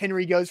unless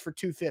Henry goes for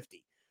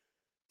 250.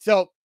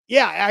 So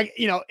yeah,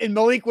 and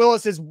Malik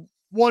Willis has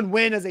one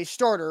win as a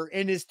starter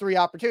in his 3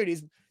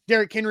 opportunities.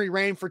 Derrick Henry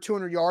ran for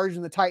 200 yards,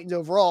 and the Titans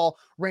overall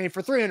ran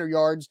for 300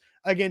 yards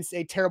against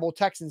a terrible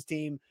Texans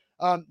team.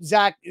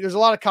 Zach, there's a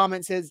lot of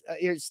comments.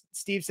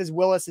 Steve says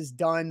Willis is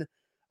done.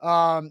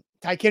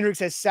 Ty Kendrick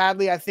says,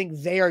 sadly, I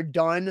think they are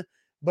done,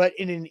 but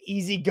in an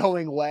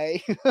easygoing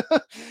way.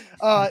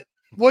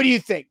 What do you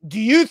think? Do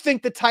you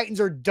think the Titans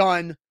are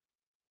done,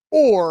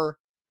 or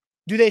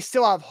do they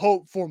still have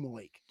hope for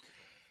Malik?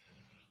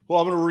 Well,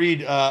 I'm going to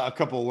read a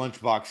couple of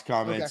Lunchbox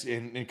comments. Okay.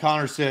 And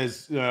Connor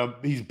says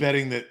he's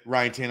betting that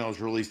Ryan Tannehill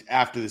is released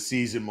after the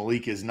season.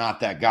 Malik is not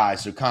that guy.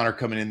 So Connor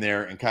coming in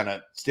there and kind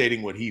of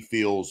stating what he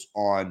feels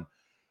on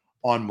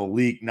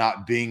Malik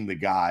not being the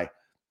guy.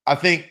 I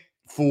think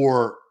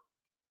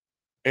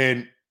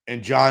and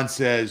John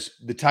says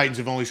the Titans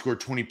have only scored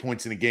 20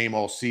 points in a game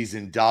all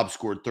season. Dobbs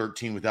scored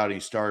 13 without any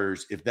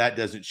starters. If that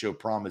doesn't show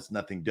promise,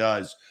 nothing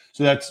does.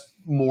 So that's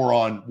more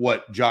on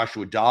what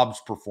Joshua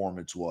Dobbs'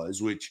 performance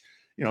was, which –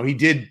 he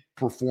did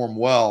perform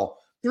well.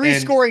 3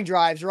 scoring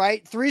drives,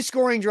 right? 3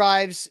 scoring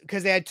drives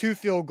because they had 2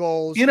 field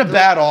goals. In a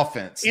bad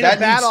offense. That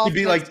needs to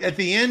be like, at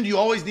the end, you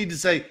always need to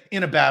say,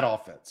 in a bad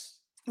offense.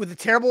 With a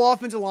terrible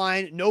offensive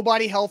line,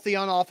 nobody healthy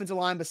on offensive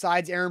line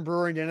besides Aaron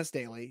Brewer and Dennis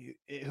Daly,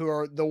 who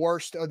are the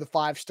worst of the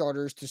 5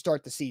 starters to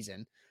start the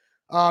season.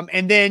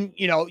 And then,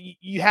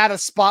 you had a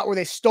spot where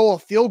they stole a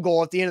field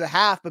goal at the end of the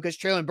half because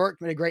Traylon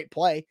Burke made a great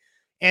play.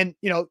 And,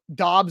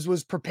 Dobbs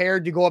was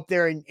prepared to go up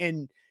there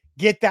and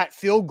get that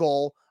field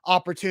goal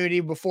opportunity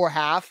before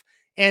half.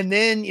 And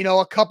then,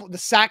 the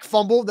sack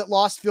fumble that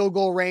lost field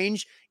goal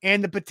range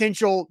and the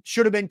potential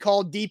should have been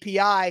called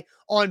DPI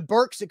on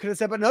Burks that could have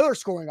set up another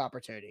scoring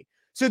opportunity.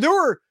 So there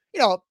were,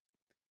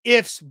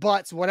 ifs,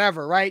 buts,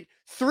 whatever, right?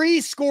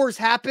 3 scores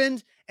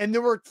happened and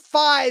there were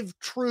 5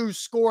 true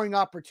scoring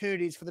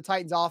opportunities for the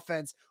Titans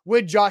offense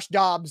with Josh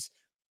Dobbs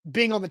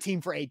being on the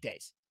team for 8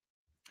 days.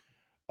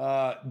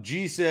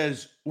 G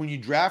says, when you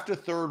draft a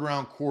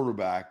 3rd-round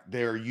quarterback,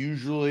 they're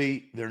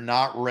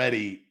not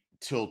ready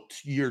till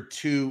year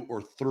 2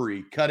 or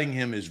 3. Cutting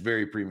him is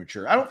very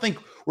premature. I don't think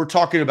we're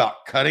talking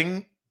about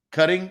cutting,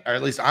 or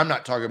at least I'm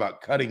not talking about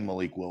cutting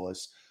Malik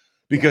Willis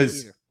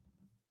because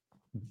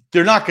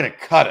they're not going to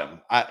cut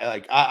him.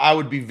 I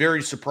would be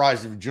very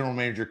surprised if a general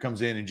manager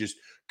comes in and just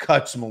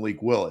cuts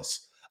Malik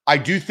Willis. I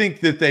do think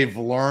that they've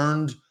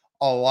learned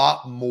a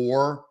lot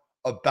more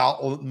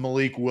about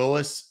Malik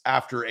Willis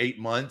after 8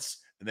 months,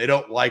 and they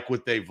don't like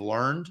what they've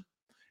learned.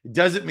 It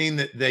doesn't mean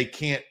that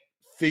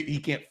he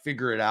can't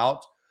figure it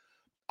out.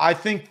 I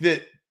think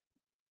that,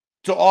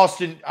 to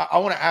Austin, I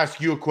want to ask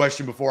you a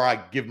question before I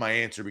give my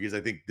answer because I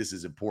think this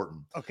is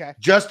important. Okay.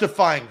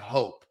 Justifying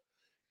hope.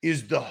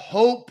 Is the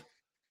hope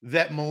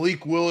that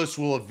Malik Willis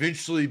will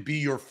eventually be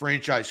your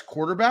franchise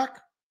quarterback,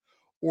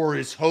 or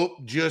is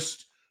hope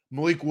just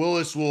Malik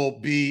Willis will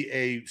be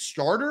a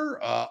starter,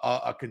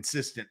 a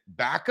consistent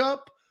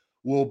backup?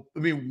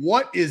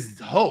 What is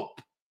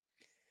hope?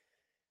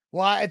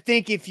 Well, I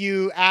think if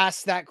you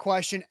ask that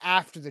question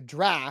after the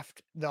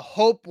draft, the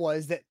hope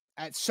was that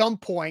at some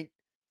point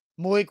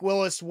Malik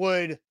Willis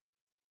would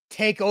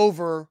take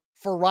over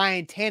for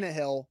Ryan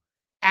Tannehill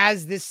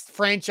as this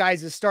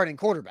franchise's starting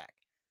quarterback.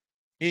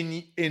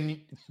 In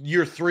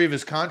year 3 of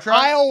his contract?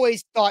 I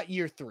always thought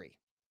year 3.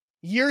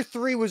 Year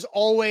 3 was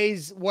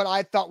always what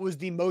I thought was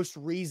the most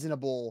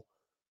reasonable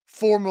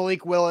for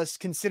Malik Willis,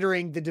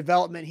 considering the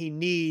development he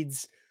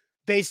needs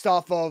based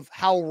off of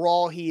how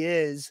raw he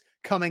is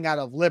coming out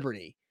of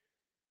Liberty.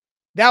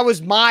 That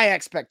was my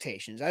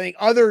expectations. I think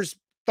others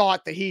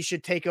thought that he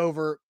should take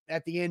over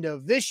at the end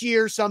of this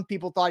year. Some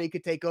people thought he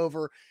could take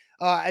over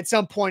at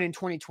some point in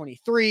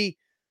 2023.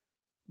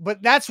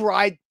 But that's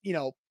where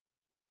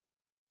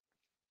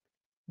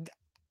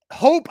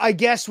hope, I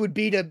guess, would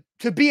be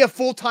to be a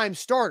full-time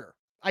starter,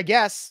 I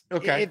guess.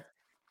 Okay.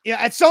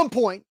 At some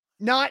point,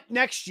 not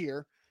next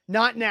year,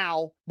 not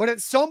now, but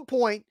at some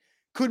point,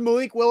 could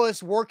Malik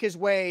Willis work his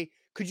way?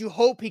 Could you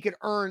hope he could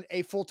earn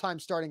a full-time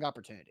starting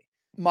opportunity?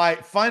 My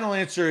final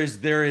answer is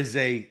there is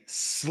a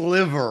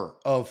sliver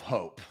of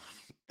hope.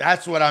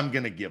 That's what I'm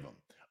going to give him.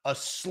 A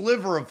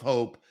sliver of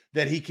hope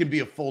that he can be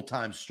a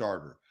full-time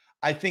starter.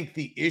 I think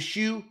the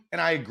issue,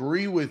 and I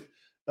agree with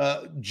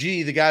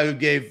G, the guy who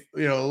gave a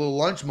little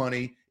lunch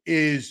money,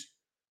 is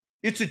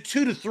it's a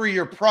 2 to 3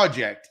 year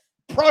project.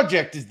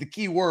 Project is the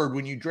key word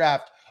when you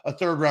draft a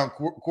third-round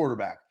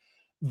quarterback.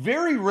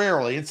 Very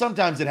rarely, and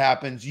sometimes it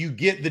happens, you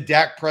get the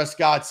Dak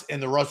Prescotts and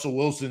the Russell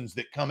Wilsons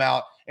that come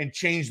out and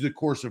change the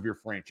course of your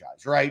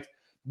franchise, right?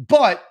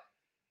 But,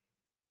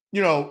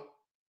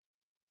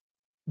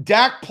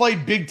 Dak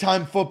played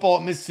big-time football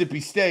at Mississippi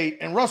State,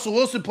 and Russell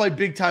Wilson played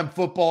big-time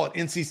football at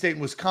NC State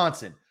and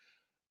Wisconsin.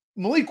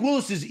 Malik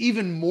Willis is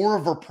even more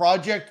of a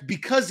project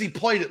because he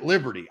played at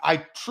Liberty. I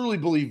truly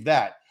believe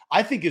that.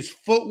 I think his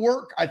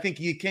footwork, they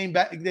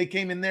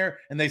came in there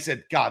and they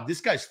said, God,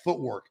 this guy's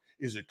footwork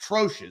is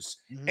atrocious.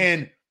 Mm-hmm.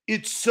 And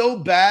it's so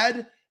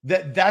bad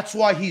that's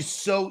why he's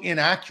so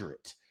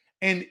inaccurate.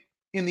 And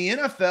in the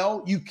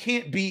NFL, you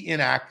can't be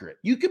inaccurate.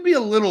 You can be a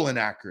little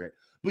inaccurate,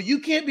 but you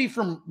can't be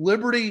from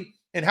Liberty.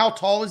 And how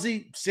tall is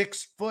he?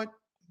 6 foot?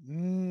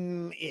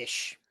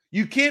 Ish.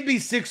 You can't be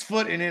 6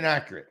 foot and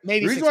inaccurate.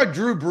 Maybe the reason why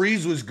Drew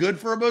Brees was good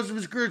for most of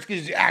his career is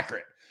because he's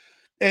accurate.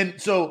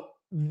 And so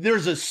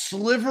there's a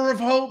sliver of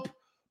hope,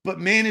 but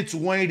man, it's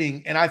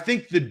waning. And I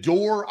think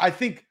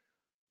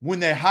when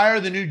they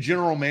hire the new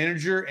general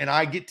manager and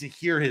I get to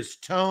hear his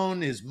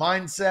tone, his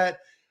mindset,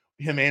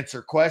 him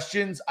answer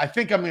questions, I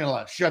think I'm going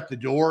to shut the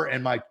door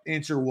and my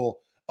answer will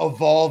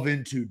evolve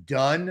into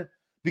done,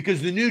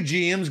 because the new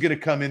GM is going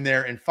to come in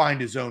there and find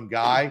his own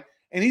guy,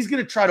 and he's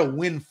going to try to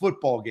win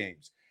football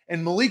games.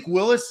 And Malik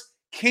Willis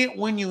can't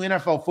win you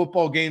NFL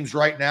football games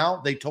right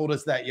now. They told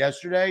us that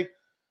yesterday.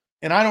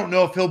 And I don't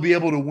know if he'll be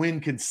able to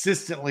win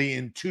consistently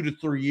in 2 to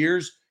 3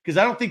 years, because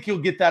I don't think he'll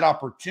get that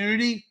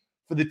opportunity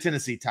for the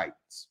Tennessee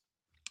Titans.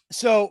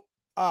 So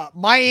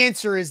my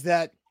answer is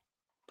that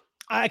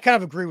I kind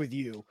of agree with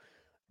you.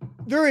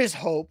 There is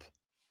hope.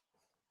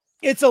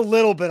 It's a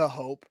little bit of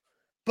hope,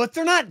 but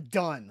they're not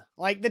done.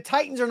 Like, the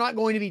Titans are not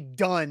going to be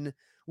done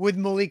with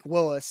Malik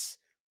Willis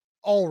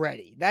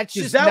already. That's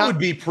just that would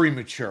be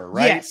premature,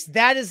 right? Yes,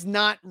 that is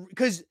not,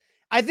 because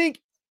I think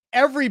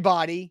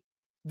everybody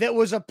that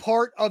was a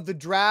part of the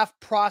draft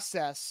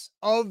process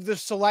of the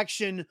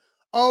selection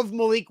of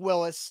Malik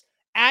Willis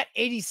at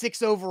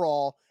 86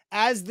 overall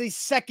as the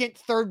second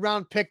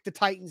third-round pick the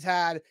Titans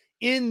had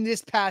in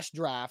this past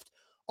draft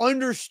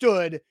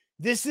understood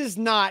this is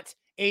not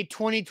a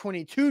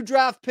 2022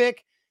 draft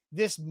pick.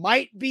 This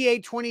might be a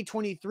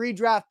 2023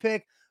 draft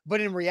pick,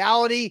 but in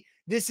reality,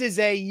 this is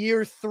a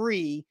year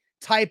 3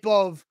 type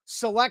of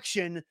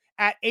selection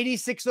at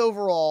 86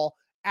 overall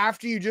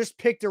after you just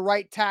picked a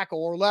right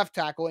tackle or left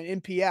tackle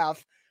in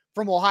MPF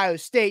from Ohio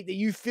State, that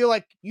you feel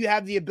like you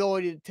have the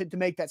ability to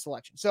make that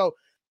selection. So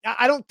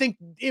I don't think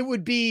it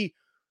would be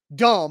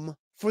dumb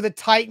for the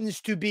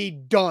Titans to be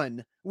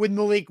done with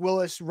Malik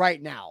Willis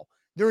right now.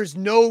 There is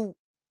no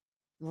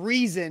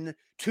reason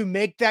to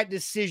make that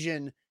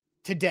decision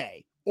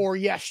today or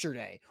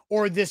yesterday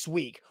or this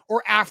week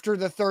or after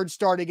the third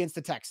start against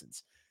the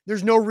Texans.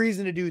 There's no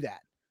reason to do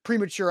that.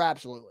 Premature,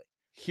 absolutely.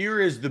 Here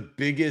is the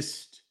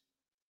biggest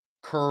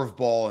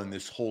curveball in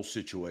this whole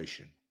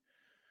situation.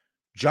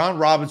 John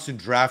Robinson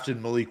drafted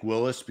Malik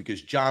Willis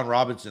because John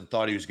Robinson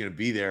thought he was going to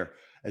be there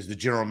as the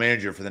general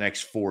manager for the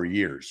next 4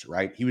 years,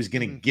 right? He was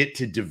going to get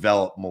to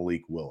develop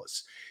Malik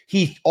Willis.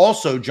 He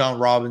also, John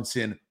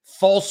Robinson,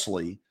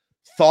 falsely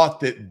thought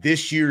that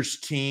this year's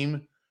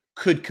team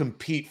could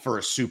compete for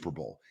a Super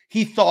Bowl.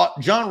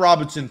 John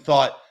Robinson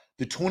thought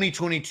the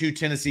 2022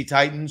 Tennessee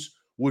Titans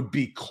would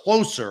be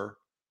closer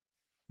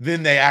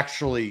than they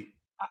actually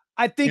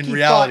I think in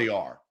reality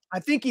are. I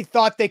think he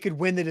thought they could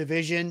win the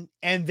division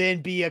and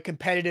then be a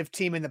competitive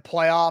team in the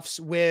playoffs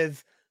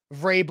with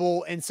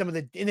Vrabel and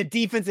in the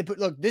defense.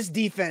 Look, this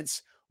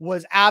defense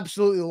was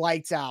absolutely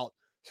lights out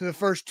for the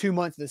first 2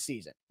 months of the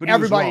season. But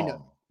everybody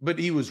knew. But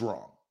he was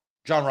wrong.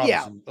 John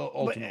Robinson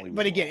ultimately.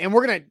 But again,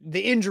 and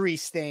the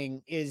injuries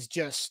thing is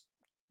just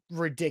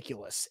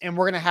ridiculous. And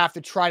we're going to have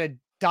to try to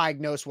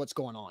diagnose what's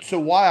going on. So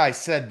why I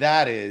said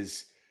that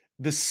is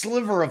the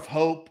sliver of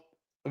hope.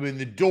 I mean,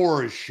 the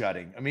door is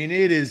shutting. I mean,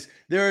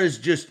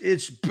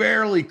 it's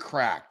barely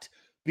cracked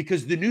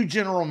because the new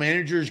general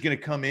manager is going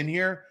to come in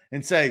here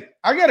and say,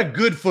 I got a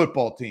good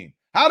football team.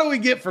 How do we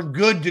get from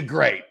good to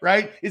great,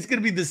 right? It's going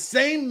to be the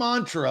same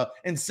mantra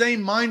and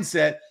same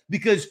mindset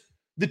because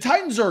the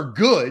Titans are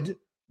good.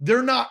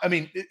 They're not, I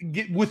mean,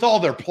 with all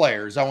their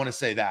players, I want to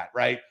say that,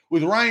 right?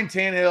 With Ryan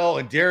Tannehill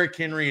and Derrick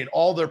Henry and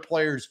all their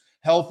players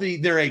healthy,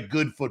 they're a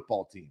good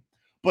football team.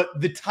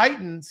 But the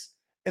Titans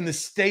and the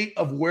state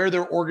of where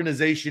their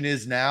organization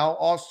is now,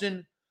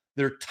 Austin,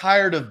 they're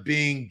tired of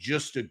being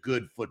just a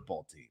good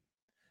football team.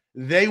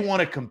 They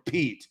want to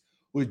compete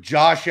with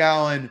Josh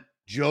Allen,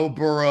 Joe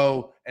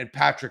Burrow, and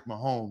Patrick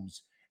Mahomes.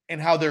 And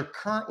how they're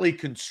currently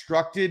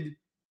constructed,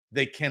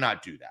 they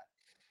cannot do that.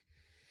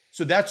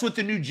 So that's what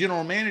the new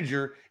general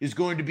manager is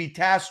going to be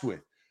tasked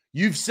with.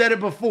 You've said it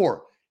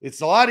before.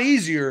 It's a lot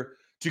easier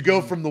to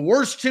go from the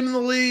worst team in the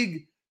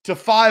league to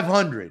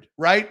 500,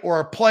 right? Or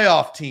a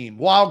playoff team,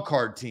 wild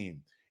card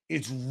team.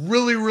 It's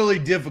really, really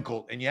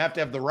difficult. And you have to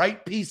have the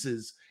right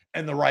pieces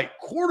and the right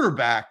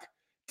quarterback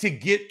to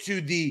get to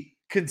the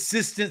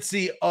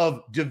consistency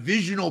of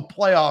divisional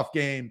playoff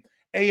game,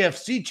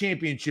 AFC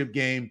championship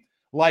game,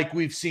 like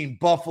we've seen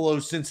Buffalo,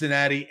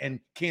 Cincinnati, and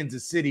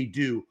Kansas City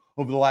do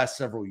over the last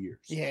several years.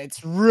 Yeah,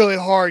 it's really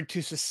hard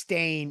to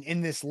sustain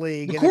in this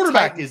league. The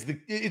quarterback it's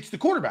the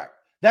quarterback.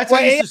 That's how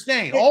you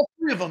sustain. All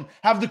three of them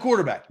have the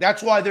quarterback.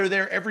 That's why they're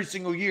there every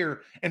single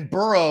year. And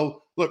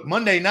Burrow, look,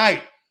 Monday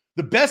night,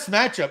 the best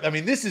matchup. I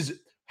mean, this is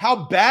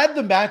how bad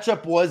the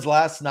matchup was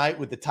last night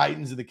with the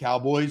Titans and the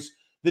Cowboys.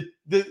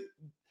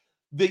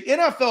 The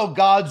NFL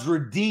gods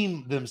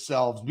redeemed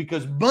themselves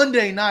because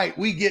Monday night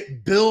we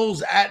get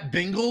Bills at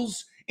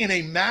Bengals in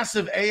a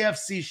massive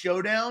AFC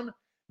showdown.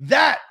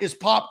 That is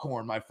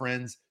popcorn, my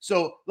friends.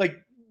 So, like,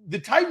 the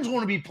Titans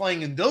want to be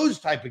playing in those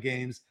type of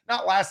games,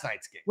 not last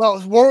night's game. Well,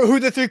 who are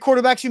the three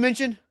quarterbacks you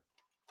mentioned?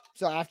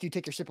 So after you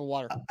take your sip of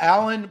water.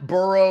 Allen,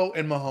 Burrow,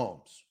 and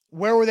Mahomes.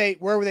 Where were they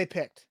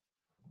picked?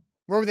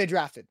 Where were they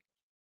drafted?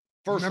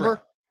 First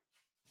Remember?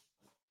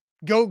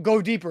 round.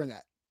 Go deeper in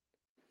that.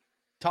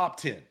 Top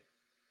 10.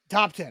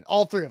 Top 10.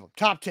 All three of them.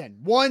 Top 10.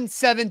 1,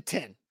 7,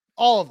 10.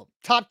 All of them.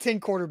 Top 10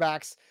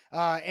 quarterbacks.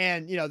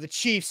 And, the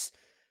Chiefs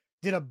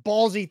did a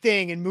ballsy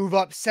thing and move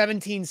up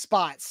 17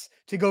 spots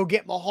to go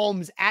get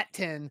Mahomes at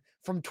 10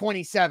 from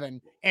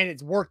 27, and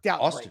it's worked out.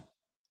 Austin, great.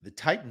 The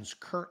Titans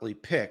currently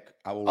pick,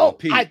 I will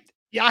repeat. I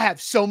have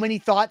so many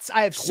thoughts.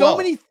 I have 12. So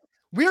many.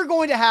 We're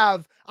going to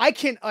have, I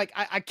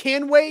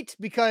can wait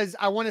because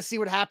I want to see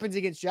what happens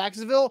against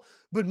Jacksonville,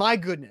 but my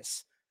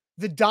goodness,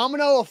 the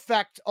domino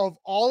effect of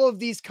all of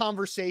these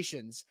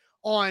conversations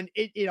on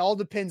it all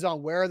depends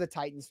on where the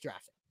Titans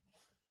drafted.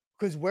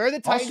 Because where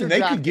the Titans Austin, are they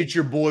drafted, could get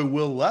your boy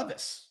Will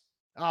Levis.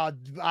 I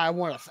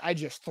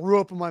just threw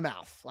up in my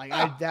mouth.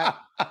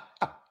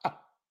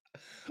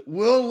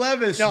 Will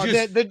Levis,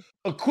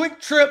 a quick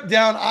trip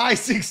down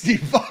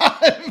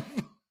I-65.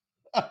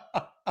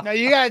 Now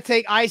you got to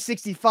take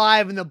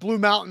I-65 and the Blue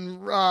Mountain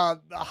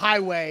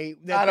Highway.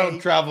 I don't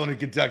travel in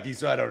Kentucky,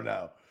 so I don't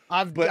know.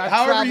 But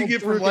however you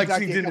get from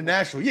Lexington to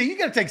Nashville, you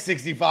got to take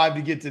 65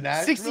 to get to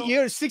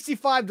Nashville.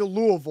 65 to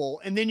Louisville,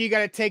 and then you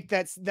got to take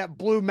that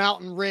Blue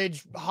Mountain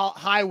Ridge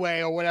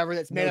Highway or whatever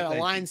that's made out of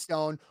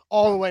limestone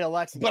all the way to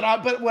Lexington.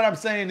 But what I'm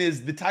saying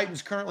is the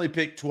Titans currently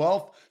pick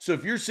 12th. So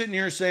if you're sitting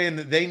here saying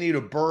that they need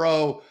a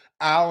Burrow,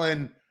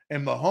 Allen,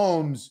 and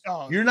Mahomes,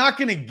 you're not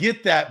going to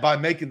get that by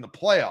making the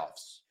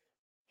playoffs.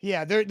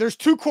 Yeah, there's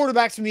two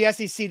quarterbacks from the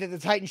SEC that the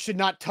Titans should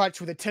not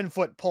touch with a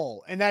 10-foot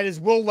pole, and that is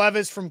Will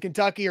Levis from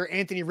Kentucky or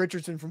Anthony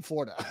Richardson from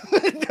Florida.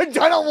 I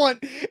don't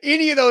want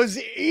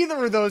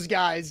either of those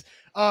guys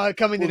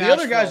coming to Nashville. The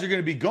other guys are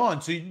going to be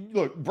gone. So,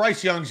 look,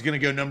 Bryce Young's going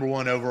to go number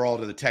 1 overall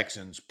to the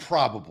Texans,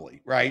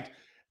 probably, right?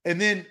 And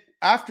then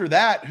after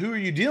that, who are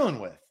you dealing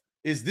with?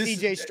 Is this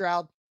C.J.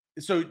 Stroud?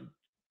 So,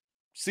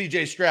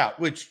 C.J. Stroud,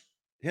 which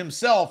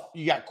himself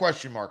you got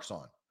question marks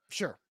on.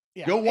 Sure.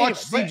 Yeah. Go watch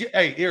CJ.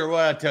 Hey, here,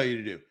 what I tell you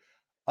to do.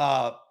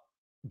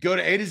 Go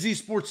to A to Z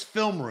Sports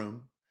Film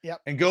Room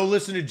and go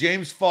listen to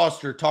James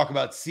Foster talk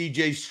about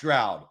CJ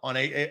Stroud on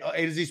A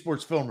to Z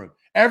Sports Film Room.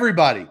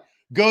 Everybody,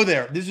 go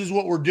there. This is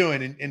what we're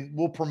doing, and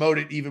we'll promote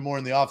it even more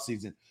in the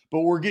offseason.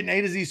 But we're getting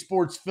A to Z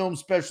Sports film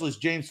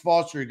specialist James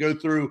Foster to go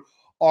through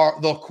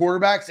the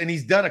quarterbacks, and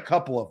he's done a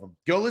couple of them.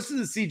 Go listen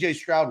to the CJ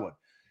Stroud one.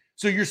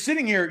 So you're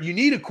sitting here, you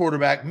need a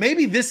quarterback.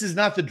 Maybe this is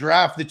not the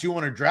draft that you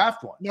want to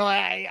draft one. No,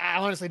 I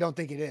honestly don't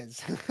think it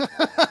is.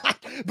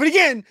 But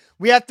again,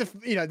 we have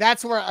to,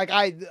 that's where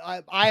I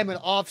am an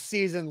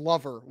off-season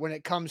lover when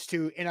it comes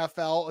to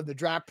NFL and the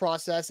draft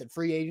process and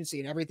free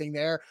agency and everything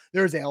there.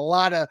 There's a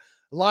lot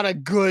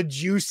of good,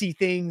 juicy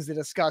things to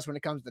discuss when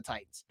it comes to the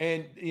Titans.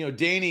 And,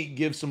 Danny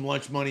gives some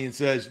lunch money and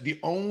says the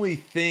only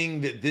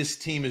thing that this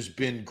team has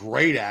been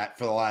great at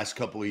for the last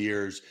couple of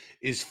years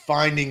is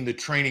finding the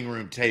training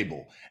room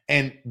table.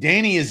 And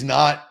Danny is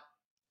not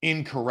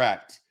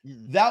incorrect.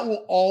 That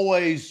will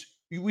always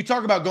 – we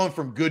talk about going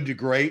from good to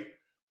great.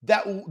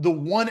 that the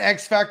one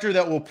X factor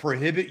that will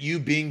prohibit you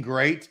being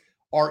great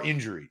are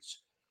injuries.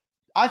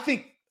 I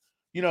think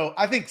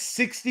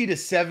 60 to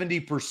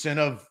 70%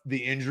 of the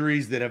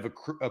injuries that have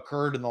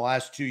occurred in the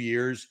last 2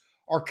 years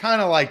are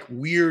kind of like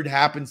weird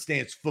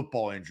happenstance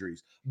football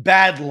injuries.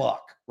 Bad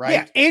luck, right?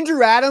 Yeah,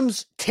 Andrew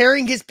Adams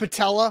tearing his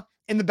patella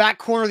in the back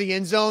corner of the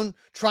end zone,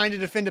 trying to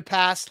defend a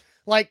pass.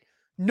 Like,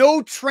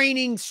 no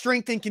training,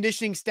 strength, and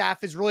conditioning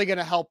staff is really going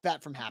to help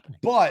that from happening.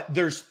 But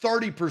there's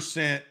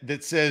 30%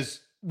 that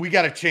says we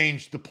got to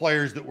change the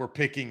players that we're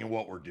picking and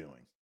what we're doing.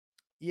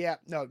 Yeah,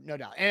 no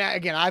doubt. And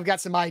again, I've got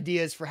some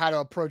ideas for how to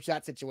approach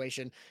that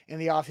situation in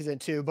the offseason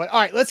too. But all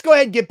right, let's go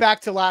ahead and get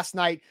back to last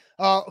night.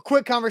 A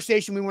quick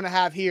conversation we want to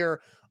have here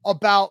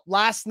about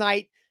last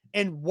night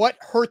and what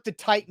hurt the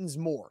Titans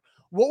more.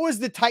 What was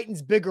the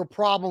Titans' bigger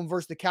problem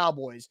versus the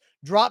Cowboys?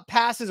 Drop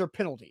passes or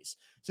penalties?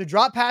 So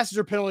drop passes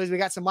or penalties. We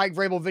got some Mike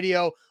Vrabel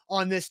video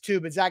on this too.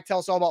 But Zach, tell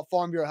us all about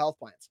Farm Bureau health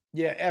plans.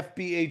 Yeah,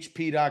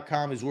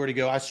 FBHP.com is where to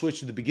go. I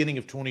switched at the beginning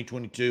of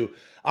 2022.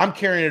 I'm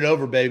carrying it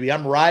over, baby.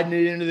 I'm riding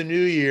it into the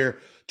new year,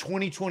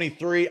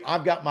 2023.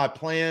 I've got my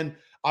plan.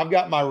 I've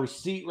got my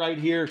receipt right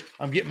here.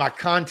 I'm getting my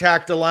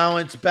contact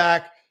allowance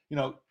back.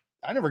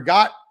 I never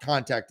got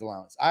contact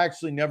allowance. I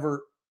actually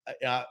never,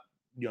 talk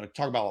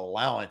about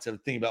allowance. I'm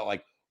thinking about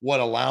like what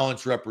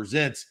allowance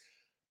represents.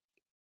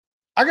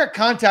 I got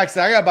contacts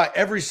that I got to buy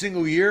every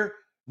single year.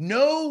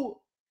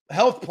 No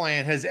health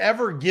plan has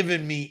ever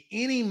given me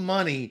any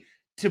money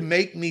to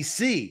make me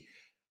see.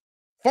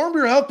 Farm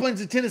Bureau Health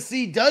Plans in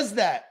Tennessee does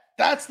that.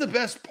 That's the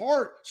best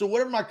part. So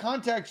whatever my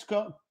contacts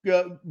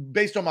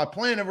based on my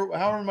plan,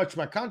 however much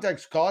my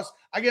contacts cost,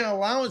 I get an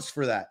allowance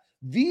for that.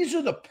 These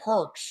are the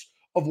perks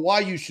of why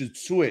you should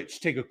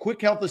switch. Take a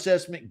quick health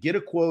assessment, get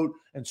a quote,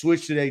 and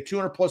switch today.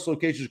 200 plus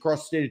locations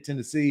across the state of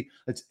Tennessee.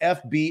 That's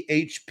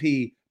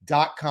FBHP.com/A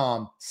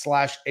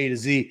to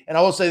Z. And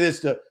I will say this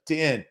to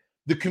end.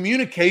 The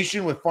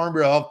communication with Farm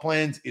Bureau Health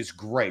Plans is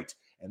great.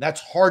 And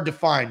that's hard to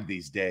find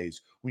these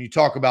days. When you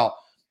talk about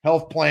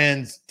health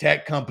plans,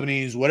 tech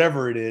companies,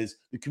 whatever it is,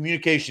 the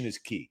communication is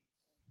key.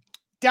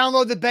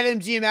 Download the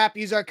BetMGM app.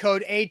 Use our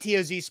code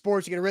ATOZ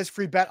Sports. You get a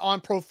risk-free bet on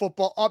pro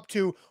football up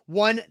to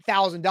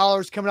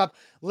 $1,000. Coming up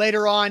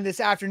later on this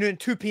afternoon,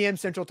 2 p.m.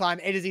 Central Time,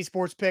 A to Z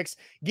Sports Picks,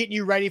 getting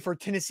you ready for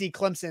Tennessee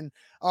Clemson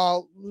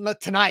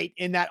tonight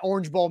in that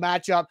Orange Bowl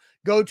matchup.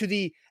 Go to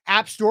the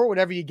App Store,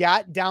 whatever you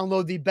got.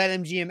 Download the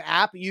BetMGM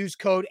app. Use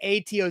code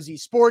ATOZ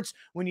Sports.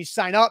 When you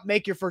sign up,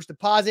 make your first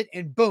deposit,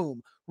 and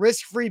boom,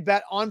 risk-free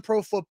bet on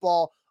pro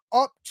football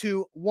up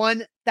to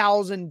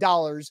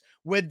 $1,000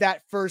 with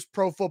that first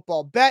pro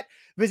football bet.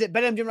 Visit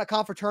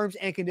betmgm.com for terms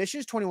and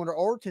conditions. 21 or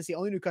older. Tennessee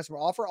only new customer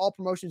offer. All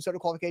promotions,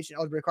 total qualification,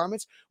 eligibility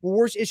requirements.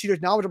 Rewards issued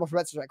as knowledgeable for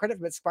bets. Credit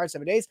for bets expired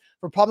 7 days.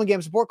 For problem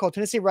game support, call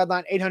Tennessee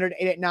Redline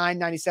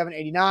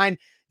 800-889-9789.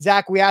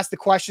 Zach, we asked the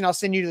question. I'll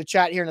send you to the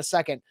chat here in a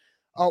second.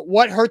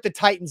 What hurt the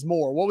Titans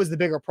more? What was the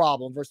bigger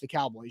problem versus the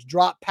Cowboys?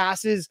 Drop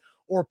passes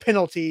or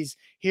penalties?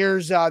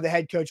 Here's the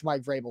head coach,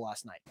 Mike Vrabel,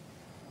 last night.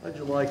 How'd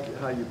you like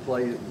how you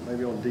played,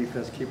 maybe on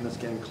defense, keeping this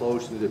game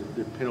close, and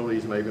the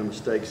penalties, maybe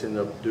mistakes end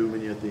up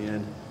dooming you at the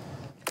end?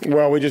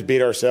 Well, we just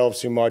beat ourselves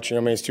too much. I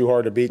mean, it's too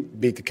hard to beat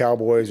the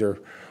Cowboys or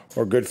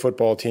good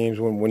football teams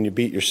when you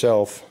beat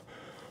yourself.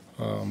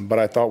 But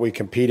I thought we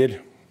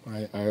competed.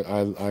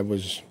 I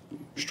was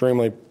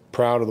extremely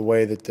proud of the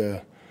way that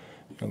the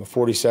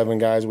 47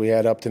 guys we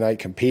had up tonight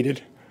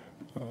competed,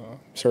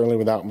 certainly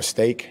without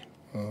mistake.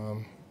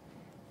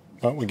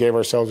 But we gave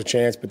ourselves a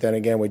chance, but then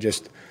again, we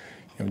just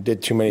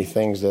did too many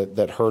things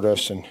that hurt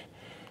us and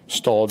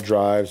stalled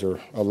drives or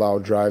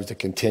allowed drives to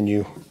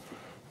continue.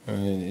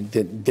 And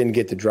didn't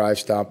get the drive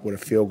stopped with a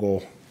field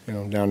goal,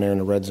 down there in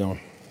the red zone.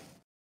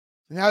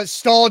 Now it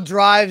stalled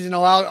drives and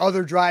allowed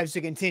other drives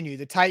to continue.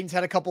 The Titans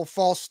had a couple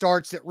false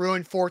starts that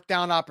ruined fourth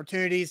down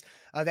opportunities.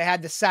 They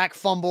had the sack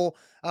fumble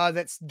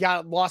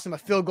lost them a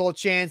field goal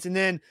chance, and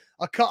then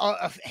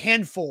a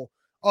handful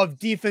of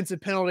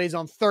defensive penalties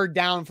on third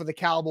down for the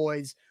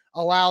Cowboys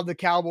allowed the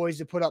Cowboys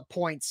to put up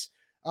points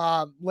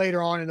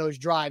later on in those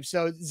drives.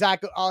 So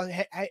Zach, I'll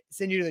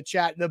send you to the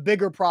chat. The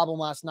bigger problem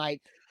last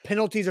night,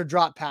 penalties or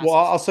drop passes. Well,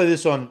 I'll say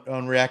this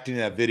on reacting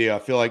to that video. I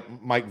feel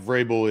like Mike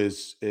Vrabel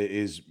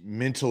is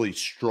mentally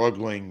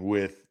struggling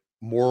with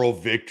moral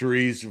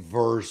victories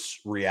versus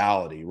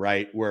reality,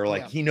 right? Where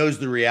he knows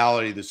the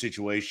reality of the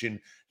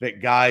situation,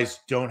 that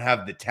guys don't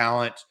have the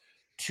talent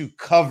to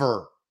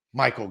cover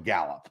Michael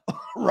Gallup,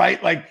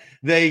 right? Like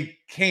they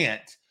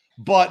can't,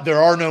 but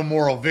there are no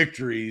moral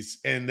victories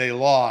and they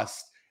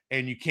lost.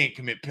 And you can't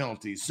commit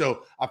penalties.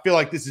 So I feel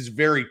like this is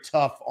very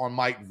tough on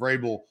Mike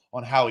Vrabel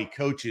on how he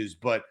coaches,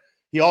 but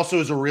he also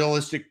is a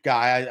realistic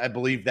guy. I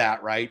believe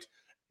that, right?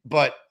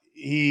 But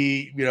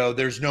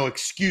there's no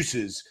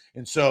excuses.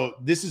 And so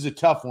this is a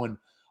tough one.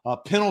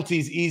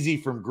 Penalties easy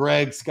from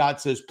Greg. Scott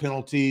says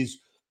penalties.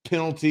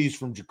 Penalties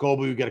from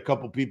Jacoby. We've got a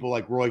couple people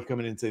like Roy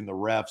coming in saying the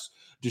refs.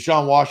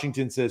 Deshaun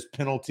Washington says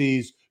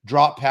penalties.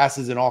 Drop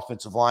passes and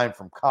offensive line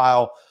from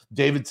Kyle.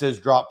 David says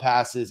drop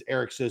passes.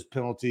 Eric says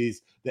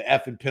penalties. The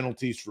F and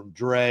penalties from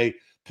Dre.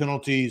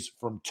 Penalties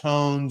from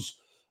Tones.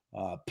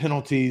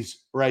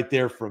 Penalties right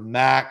there from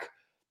Mac.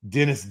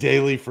 Dennis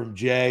Daly from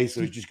Jay, so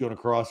he's just going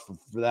across for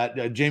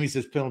that. Jamie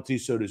says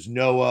penalties, so does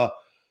Noah.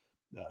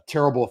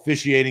 Terrible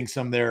officiating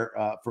some there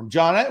from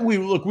John.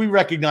 We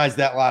recognized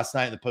that last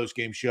night in the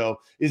post-game show.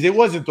 It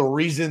wasn't the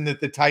reason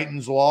that the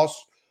Titans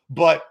lost,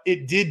 but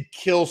it did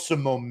kill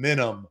some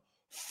momentum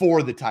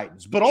for the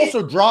Titans. But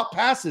also drop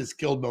passes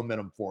killed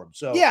momentum for them.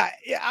 So yeah,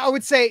 I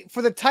would say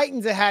for the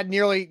Titans, they had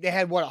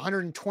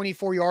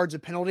 124 yards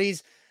of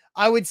penalties.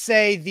 I would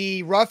say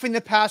the roughing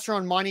the passer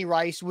on Monty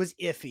Rice was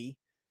iffy,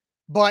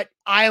 but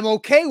I am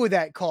okay with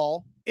that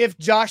call if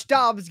Josh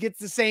Dobbs gets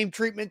the same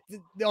treatment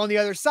on the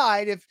other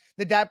side if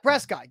the Dak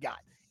Prescott got.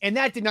 And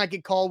that did not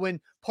get called when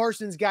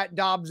Parsons got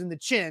Dobbs in the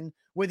chin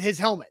with his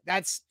helmet.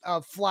 That's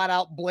a flat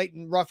out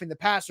blatant roughing the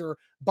passer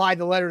by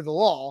the letter of the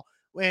law.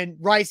 When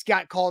Rice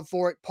got called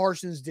for it,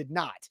 Parsons did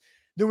not.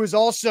 There was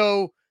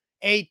also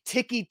a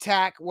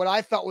ticky-tack, what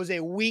I thought was a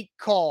weak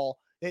call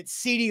that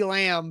CeeDee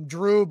Lamb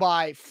drew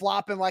by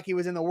flopping like he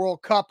was in the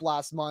World Cup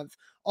last month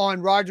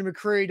on Roger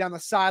McCreary down the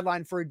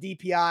sideline for a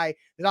DPI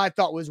that I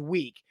thought was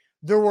weak.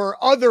 There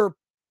were other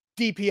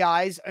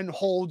DPIs and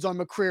holds on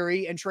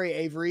McCreary and Trey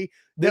Avery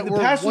that the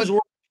passes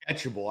were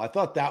catchable. I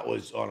thought that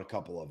was on a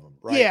couple of them,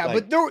 right? Yeah,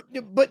 but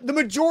the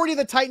majority of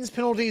the Titans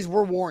penalties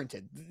were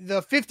warranted.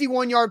 The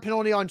 51-yard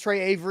penalty on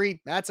Trey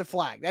Avery, that's a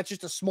flag. That's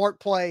just a smart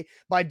play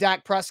by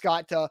Dak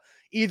Prescott to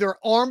either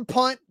arm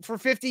punt for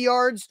 50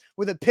 yards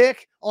with a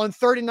pick on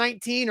 3rd and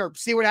 19 or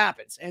see what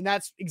happens. And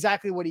that's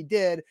exactly what he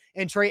did.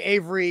 And Trey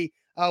Avery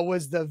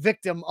was the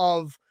victim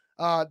of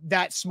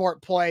that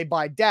smart play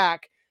by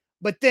Dak.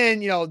 But then,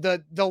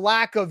 the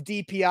lack of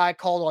DPI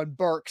called on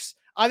Burks.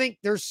 I think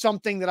there's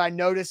something that I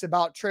notice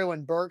about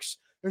Treylon Burks.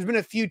 There's been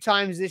a few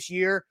times this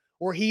year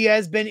where he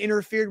has been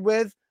interfered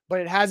with, but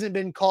it hasn't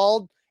been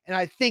called. And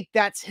I think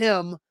that's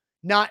him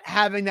not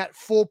having that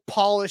full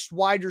polished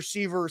wide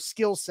receiver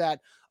skill set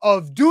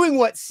of doing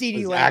what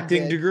CeeDee Lamb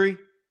acting did. Degree?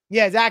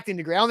 Yeah, his acting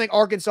degree. I don't think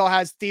Arkansas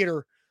has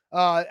theater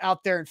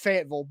out there in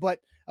Fayetteville, but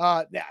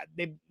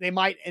they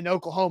might in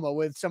Oklahoma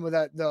with some of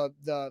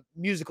the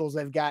musicals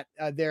they've got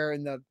there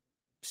in the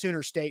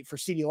Sooner State for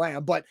CeeDee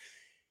Lamb. But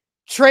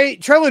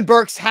Treylon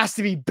Burks has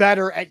to be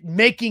better at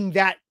making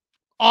that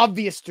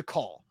obvious to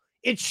call.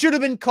 It should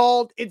have been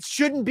called. It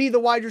shouldn't be the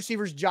wide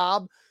receiver's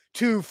job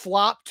to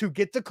flop to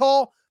get the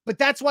call, but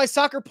that's why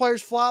soccer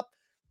players flop.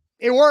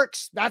 It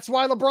works. That's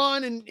why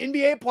LeBron and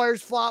NBA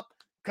players flop,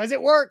 because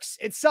it works.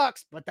 It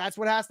sucks, but that's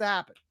what has to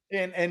happen.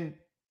 And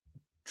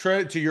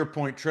to your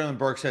point, Treylon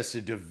Burks has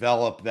to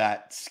develop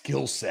that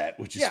skill set,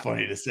 which is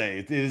funny to say.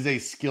 It is a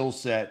skill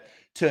set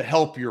to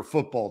help your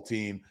football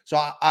team.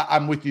 So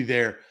I'm with you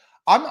there.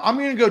 I'm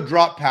going to go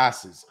drop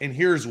passes, and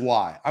here's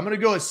why. I'm going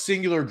to go a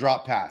singular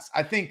drop pass.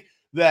 I think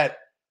that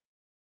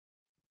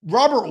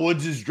Robert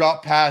Woods'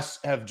 drop pass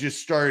have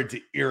just started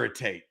to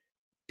irritate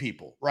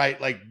people, right?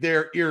 Like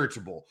they're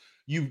irritable.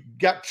 You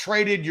got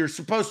traded. You're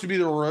supposed to be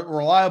the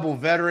reliable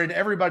veteran.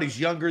 Everybody's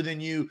younger than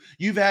you.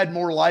 You've had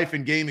more life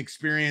and game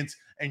experience,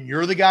 and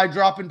you're the guy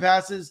dropping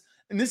passes.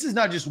 And this is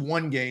not just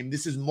one game.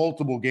 This is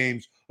multiple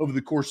games over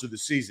the course of the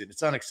season.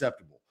 It's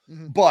unacceptable.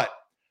 Mm-hmm. But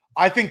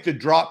I think the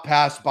drop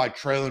pass by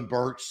Treylon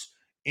Burks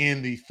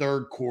in the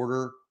third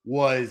quarter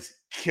was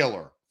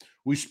killer.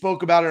 We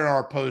spoke about it in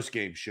our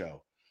post-game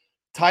show.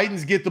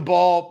 Titans get the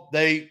ball.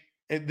 They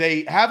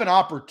have an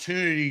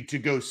opportunity to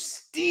go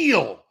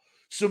steal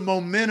some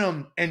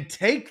momentum and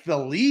take the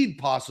lead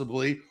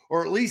possibly,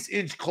 or at least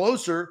inch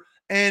closer.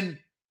 And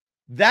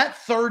that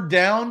third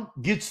down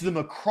gets them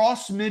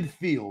across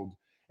midfield.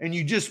 And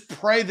you just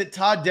pray that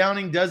Todd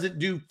Downing doesn't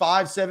do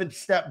 5-7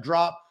 step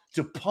drop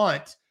to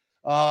punt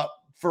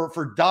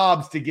for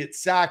Dobbs to get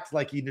sacked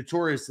like he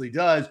notoriously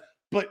does.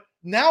 But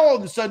now all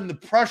of a sudden the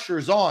pressure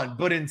is on,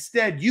 but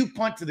instead you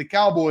punt to the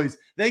Cowboys.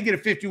 They get a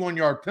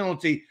 51-yard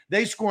penalty.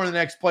 They score in the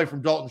next play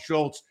from Dalton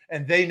Schultz,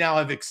 and they now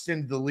have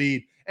extended the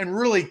lead and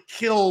really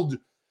killed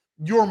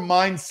your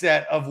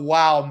mindset of,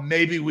 wow,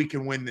 maybe we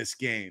can win this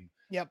game.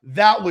 Yep.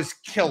 That was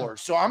killer.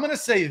 So I'm going to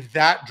say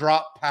that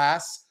drop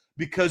pass,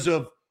 because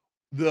of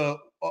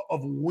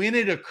when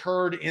it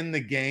occurred in the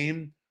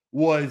game,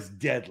 was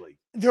deadly.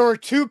 There were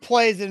two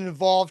plays that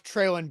involved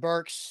Treylon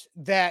Burks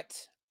that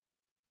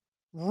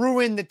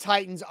ruined the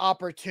Titans'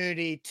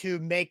 opportunity to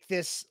make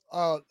this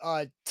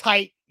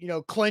tight,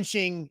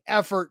 clinching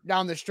effort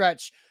down the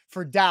stretch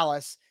for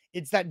Dallas.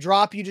 It's that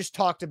drop you just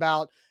talked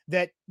about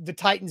that the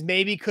Titans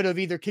maybe could have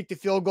either kicked a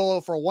field goal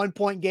for a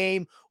 1-point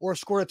game or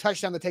scored a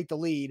touchdown to take the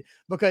lead,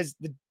 because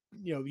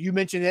you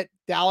mentioned it.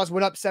 Dallas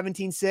went up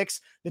 17-6.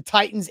 The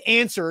Titans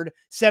answered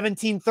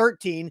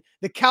 17-13.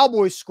 The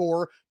Cowboys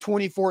score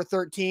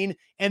 24-13.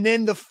 And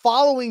then the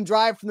following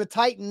drive from the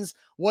Titans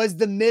was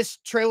the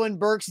missed Treylon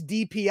Burks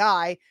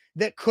DPI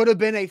that could have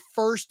been a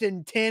 1st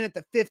and 10 at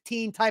the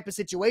 15 type of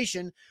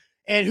situation.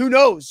 And who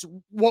knows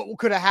what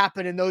could have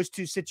happened in those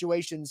two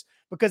situations,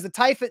 because the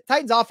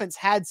Titans offense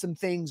had some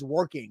things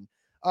working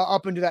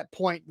up until that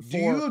point. Do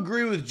you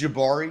agree with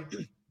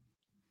Jabari?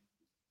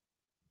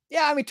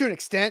 Yeah, I mean, to an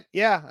extent.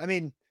 Yeah, I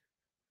mean,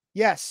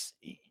 yes.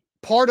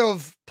 Part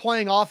of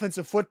playing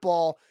offensive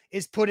football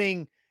is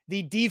putting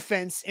the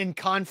defense in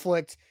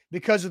conflict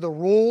because of the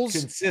rules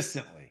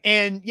consistently.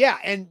 And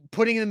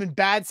putting them in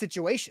bad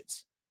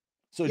situations.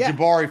 So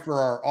Jabari, for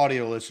our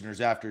audio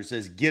listeners after,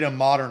 says, get a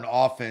modern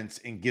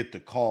offense and get the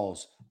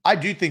calls. I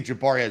do think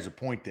Jabari has a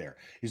point there.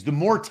 Is the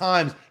more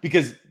times,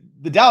 because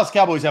the Dallas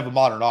Cowboys have a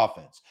modern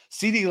offense.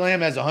 CeeDee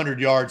Lamb has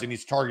 100 yards and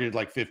he's targeted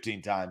like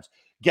 15 times.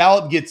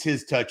 Gallup gets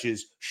his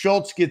touches.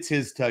 Schultz gets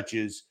his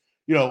touches.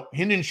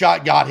 Hendon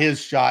got his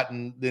shot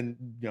and then,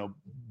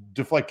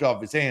 deflected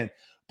off his hand.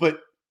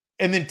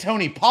 And then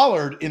Tony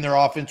Pollard in their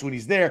offense, when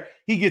he's there,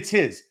 he gets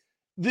his.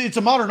 It's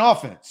a modern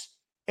offense.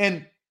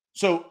 And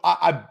so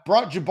I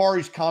brought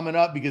Jabari's comment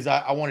up because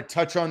I want to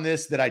touch on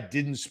this that I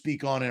didn't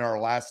speak on in our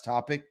last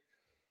topic.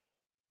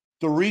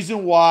 The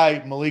reason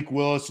why Malik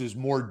Willis is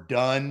more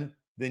done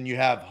than you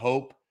have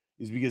hope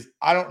is because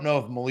I don't know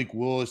if Malik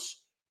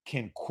Willis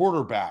can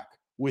quarterback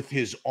with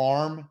his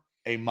arm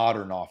a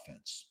modern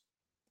offense.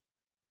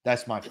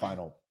 That's my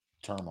final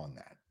term on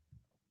that.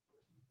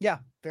 Yeah,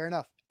 fair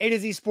enough. A to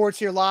Z Sports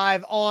here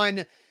live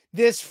on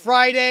this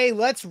Friday.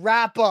 Let's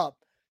wrap up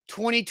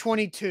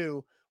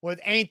 2022 with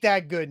Ain't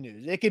That Good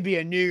News. It could be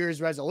a New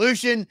Year's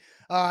resolution.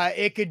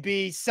 It could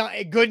be some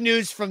good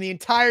news from the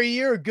entire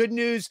year, or good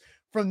news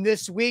from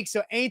this week.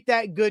 So Ain't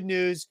That Good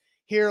News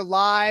here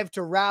live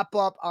to wrap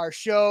up our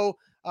show.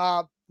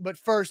 But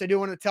first, I do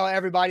want to tell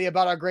everybody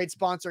about our great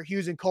sponsor,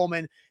 Hughes &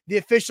 Coleman, the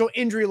official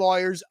injury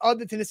lawyers of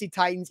the Tennessee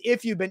Titans.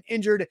 If you've been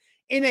injured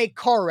in a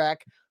car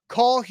wreck,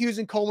 call Hughes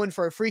 & Coleman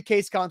for a free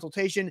case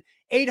consultation,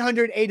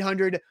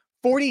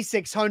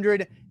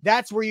 800-800-4600.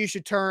 That's where you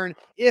should turn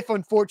if,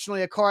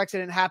 unfortunately, a car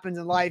accident happens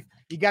in life.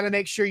 You got to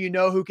make sure you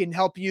know who can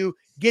help you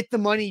get the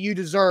money you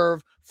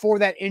deserve for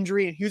that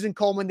injury. And Hughes &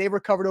 Coleman, they've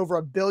recovered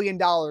over $1 billion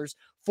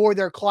for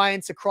their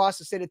clients across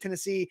the state of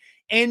Tennessee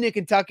and in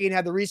Kentucky, and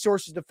have the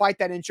resources to fight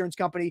that insurance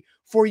company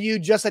for you,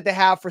 just like they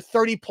have for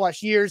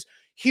 30-plus years.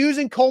 Hughes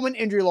 & Coleman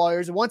Injury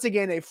Lawyers, once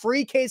again, a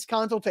free case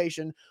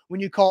consultation when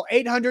you call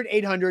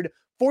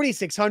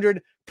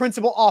 800-800-4600,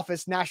 Principal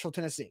Office, Nashville,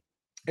 Tennessee.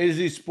 A to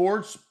Z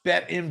Sports,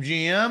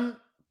 BetMGM.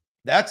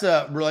 That's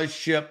a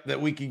relationship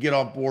that we can get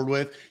on board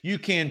with. You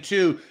can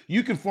too.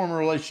 You can form a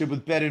relationship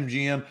with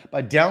BetMGM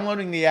by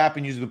downloading the app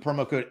and using the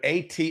promo code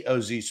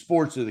ATOZ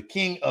Sports. They're the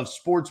king of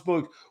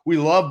sportsbooks. We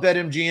love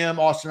BetMGM.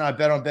 Austin and I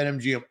bet on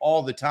BetMGM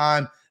all the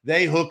time.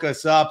 They hook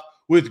us up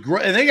with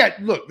great, and they got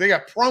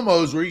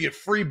promos where you get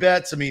free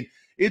bets. I mean,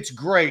 it's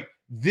great.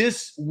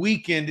 This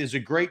weekend is a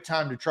great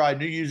time to try.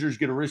 New users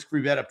get a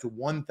risk-free bet up to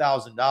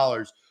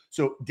 $1,000.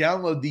 So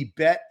download the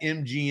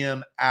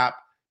BetMGM app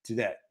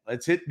today.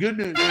 Let's hit good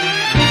news.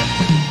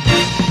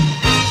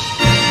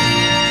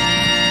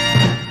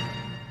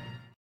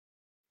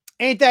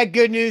 Ain't that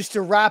good news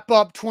to wrap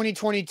up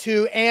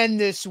 2022 and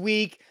this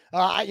week?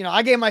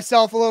 I gave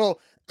myself a little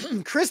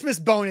Christmas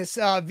bonus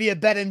via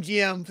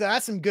BetMGM. So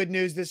that's some good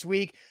news this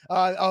week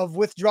of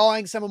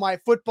withdrawing some of my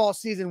football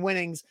season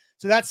winnings.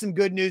 So that's some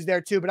good news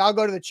there too. But I'll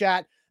go to the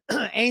chat.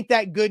 Ain't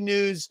that good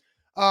news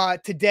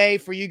today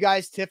for you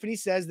guys? Tiffany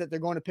says that they're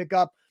going to pick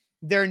up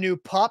their new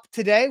pup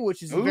today,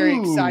 which is very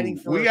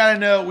exciting. We got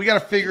to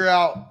figure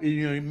out,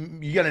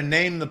 you got to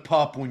name the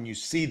pup when you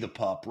see the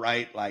pup,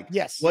 right? Like,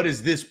 yes. What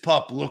does this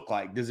pup look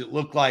like? Does it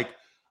look like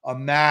a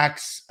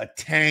Max, a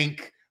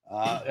Tank,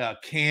 a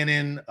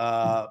Cannon,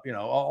 you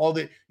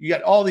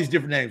got all these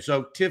different names.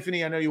 So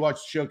Tiffany, I know you watch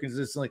the show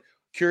consistently.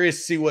 Curious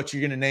to see what you're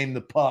going to name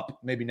the pup.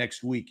 Maybe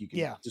next week you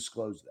can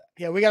disclose that.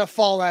 Yeah, we got to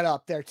follow that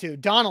up there too.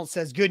 Donald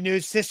says, good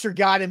news. Sister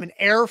got him an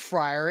air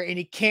fryer and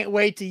he can't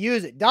wait to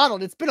use it.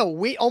 Donald, it's been a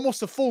week,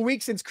 almost a full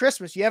week since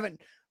Christmas. You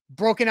haven't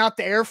broken out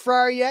the air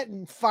fryer yet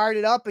and fired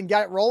it up and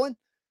got it rolling?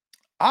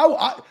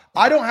 I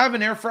don't have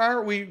an air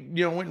fryer. We,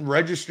 went and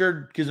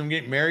registered because I'm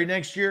getting married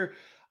next year.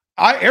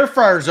 Air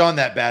fryer's on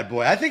that bad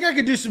boy. I think I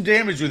could do some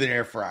damage with an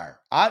air fryer.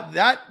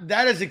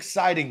 That is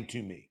exciting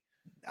to me.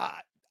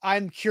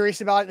 I'm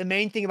curious about it. The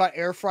main thing about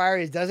air fryer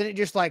is, doesn't it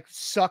just like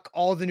suck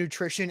all the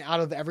nutrition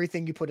out of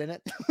everything you put in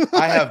it?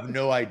 I have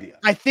no idea.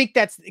 I think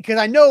that's because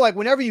I know, like,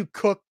 whenever you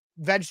cook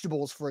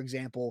vegetables, for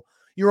example,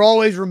 you're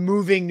always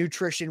removing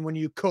nutrition when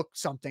you cook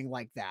something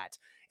like that.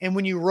 And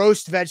when you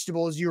roast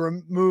vegetables, you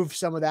remove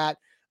some of that.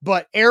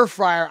 But air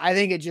fryer, I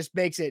think it just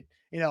makes it,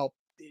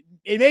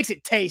 it makes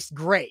it taste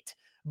great.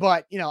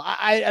 But,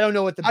 I don't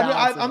know what the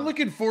balance I'm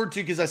looking forward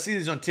to, because I see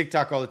these on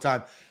TikTok all the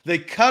time. They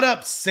cut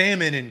up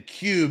salmon in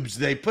cubes.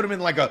 They put them in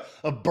like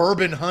a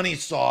bourbon honey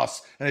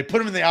sauce, and they put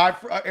them in the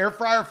air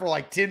fryer for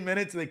like 10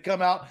 minutes, and they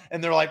come out,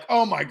 and they're like,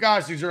 oh my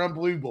gosh, these are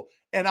unbelievable.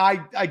 And I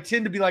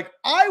tend to be like,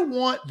 I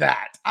want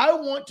that. I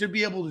want to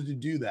be able to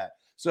do that.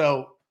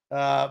 So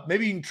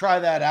maybe you can try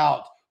that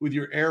out with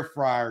your air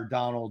fryer,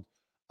 Donald.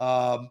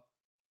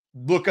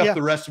 Look up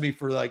the recipe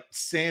for like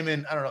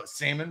salmon. I don't know,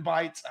 salmon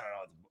bites. I don't know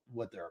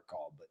what they're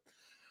called, but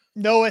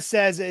Noah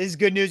says it is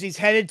good news. He's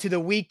headed to the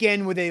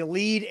weekend with a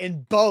lead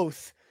in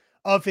both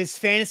of his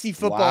fantasy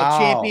football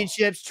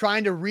championships,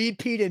 trying to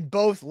repeat in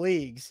both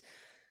leagues.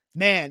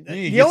 Man,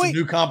 you get some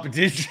new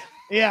competition.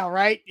 Yeah,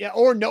 right. Yeah,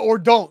 or no, or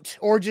don't,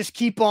 or just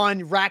keep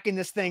on racking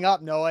this thing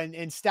up, Noah,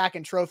 and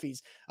stacking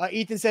trophies.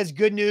 Ethan says,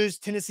 good news,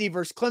 Tennessee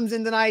versus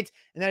Clemson tonight.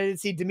 And then I didn't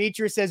see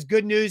Demetrius says,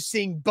 good news,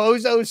 seeing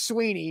Bozo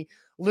Sweeney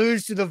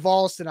lose to the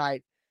Vols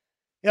tonight.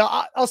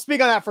 I'll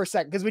speak on that for a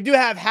second because we do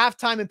have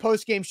halftime and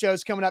post-game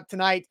shows coming up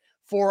tonight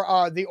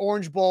for the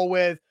Orange Bowl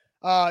with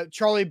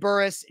Charlie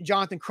Burris,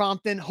 Jonathan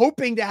Crompton,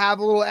 hoping to have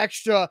a little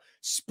extra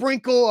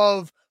sprinkle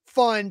of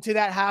fun to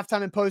that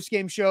halftime and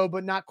post-game show,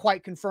 but not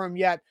quite confirmed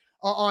yet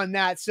on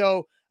that.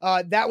 So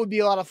that would be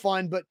a lot of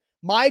fun. But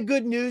my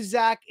good news,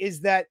 Zach,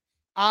 is that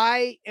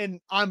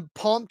I'm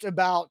pumped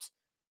about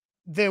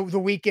the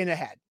weekend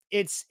ahead.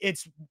 It's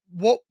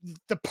what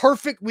the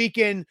perfect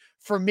weekend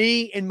for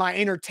me and my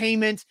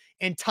entertainment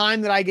and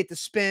time that I get to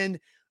spend.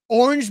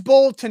 Orange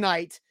Bowl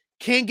tonight.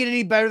 Can't get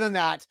any better than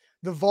that.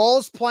 The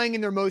Vols playing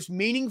in their most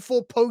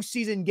meaningful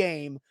postseason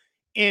game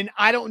in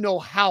I don't know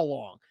how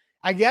long.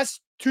 I guess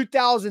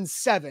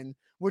 2007,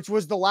 which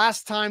was the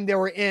last time they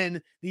were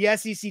in the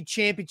SEC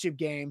championship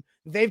game.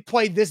 They've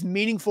played this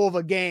meaningful of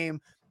a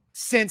game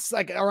since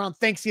like around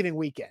Thanksgiving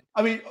weekend.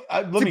 I mean,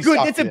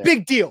 it's a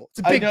big deal. It's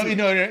a big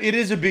deal. It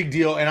is a big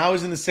deal. And I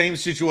was in the same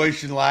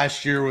situation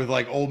last year with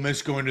like Ole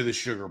Miss going to the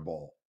Sugar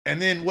Bowl.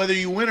 And then whether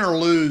you win or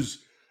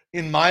lose,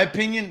 in my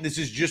opinion, this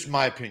is just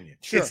my opinion.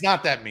 Sure. It's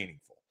not that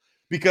meaningful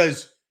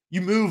because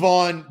you move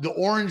on. The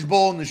Orange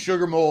Bowl and the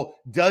Sugar Bowl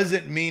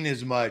doesn't mean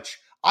as much.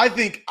 I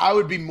think I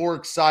would be more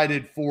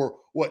excited for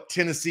what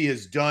Tennessee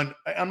has done.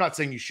 I'm not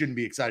saying you shouldn't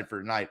be excited for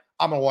tonight.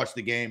 I'm going to watch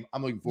the game.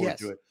 I'm looking forward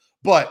to it.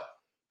 But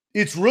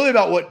it's really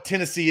about what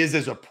Tennessee is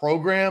as a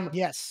program.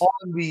 Yes.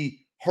 On the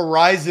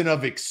horizon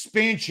of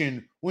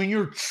expansion when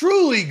you're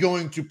truly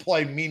going to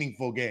play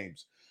meaningful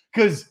games.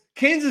 Because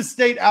Kansas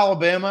State,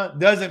 Alabama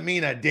doesn't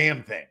mean a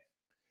damn thing.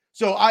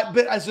 So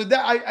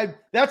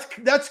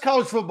that's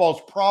college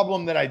football's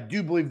problem that I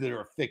do believe that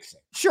they're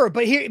fixing. Sure,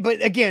 but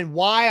again,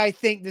 why I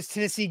think this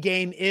Tennessee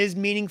game is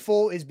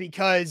meaningful is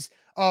because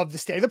of the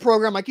state of the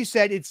program. Like you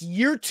said, it's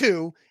year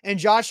 2, and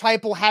Josh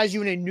Heupel has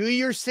you in a New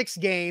Year's 6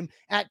 game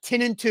at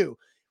 10-2.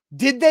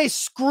 Did they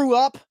screw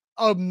up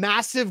a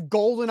massive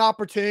golden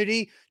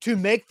opportunity to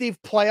make the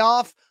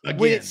playoff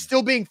with it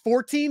still being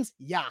 4 teams?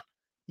 Yeah.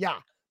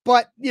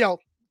 But, that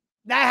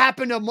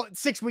happened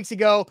 6 weeks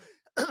ago.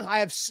 I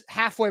have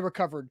halfway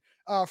recovered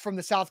from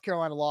the South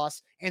Carolina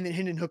loss and the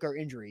Hendon Hooker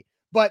injury.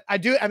 But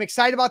I'm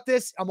excited about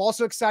this. I'm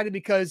also excited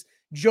because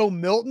Joe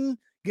Milton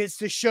gets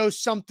to show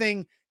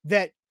something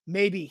that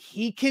maybe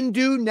he can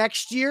do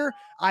next year.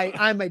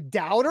 I'm a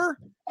doubter.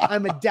 I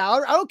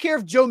don't care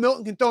if Joe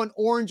Milton can throw an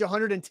orange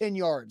 110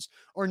 yards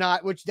or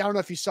not, which I don't know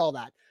if you saw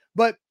that,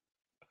 but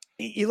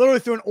he literally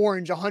threw an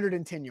orange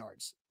 110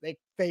 yards.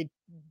 They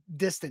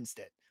distanced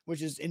it,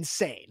 which is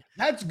insane.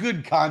 That's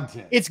good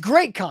content. It's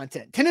great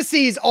content.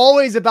 Tennessee is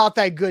always about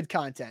that good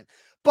content,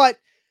 but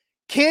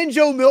can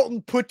Joe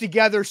Milton put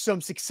together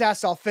some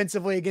success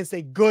offensively against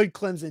a good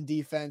Clemson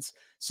defense?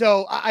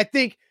 So I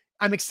think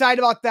I'm excited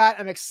about that.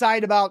 I'm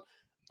excited about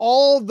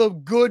all the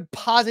good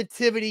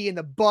positivity and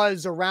the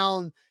buzz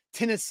around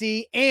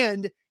Tennessee,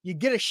 and you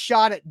get a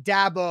shot at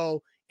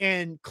Dabo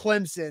and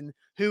Clemson,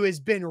 who has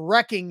been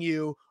wrecking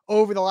you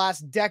over the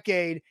last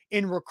decade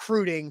in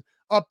recruiting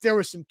up there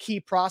with some key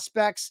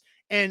prospects,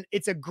 and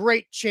it's a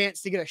great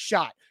chance to get a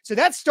shot. So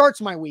that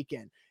starts my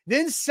weekend.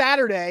 Then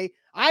Saturday,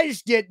 I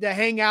just get to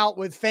hang out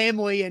with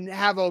family and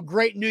have a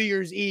great New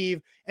Year's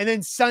Eve, and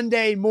then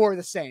Sunday, more of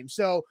the same.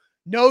 So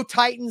no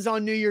Titans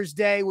on New Year's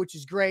Day, which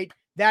is great.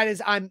 That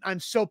is, I'm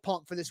so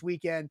pumped for this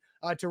weekend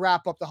to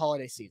wrap up the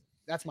holiday season.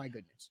 That's my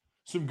good news.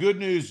 Some good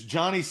news.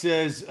 Johnny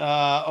says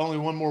only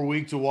one more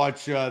week to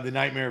watch the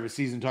nightmare of a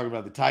season talking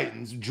about the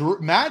Titans.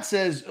 Matt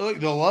says, look,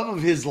 the love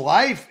of his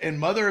life and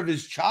mother of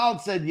his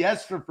child said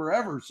yes for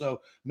forever.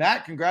 So,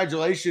 Matt,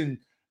 congratulations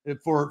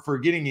for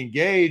getting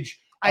engaged.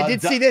 I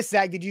did see this,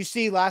 Zach. Did you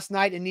see last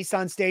night in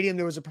Nissan Stadium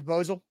there was a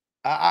proposal?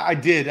 I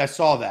did. I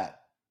saw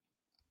that.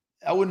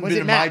 That wouldn't have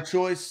been my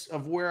choice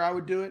of where I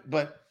would do it,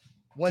 but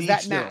was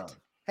that Matt?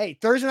 Hey,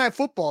 Thursday Night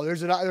Football.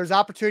 There's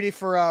opportunity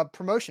for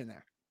promotion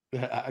there.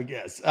 I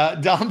guess.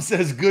 Dom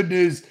says good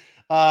news.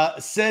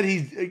 Said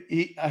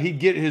he'd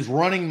get his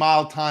running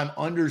mile time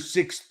under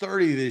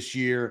 6:30 this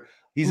year.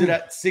 He's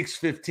at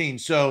 6:15.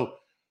 So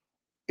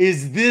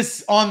is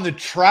this on the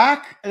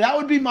track? That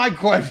would be my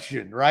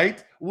question,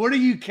 right? What are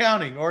you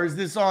counting? Or is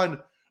this on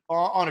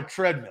a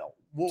treadmill?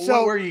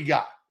 Where you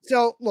got?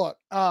 So look,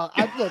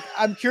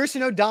 I'm curious to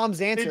know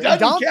Dom's answer. It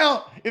doesn't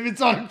count if it's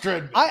on a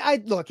treadmill.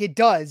 Look, it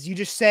does. You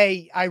just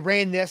say I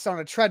ran this on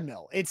a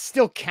treadmill. It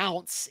still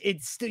counts.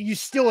 You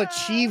still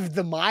achieved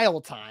the mile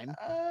time.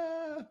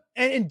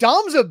 And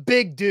Dom's a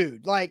big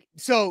dude. Like,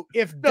 so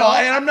if and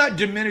I'm not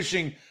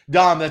diminishing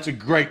Dom, that's a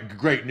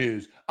great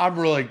news. I'm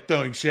really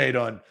throwing shade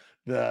on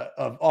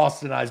of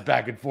Austin and I's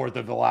back and forth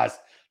of the last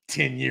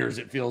 10 years.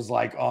 It feels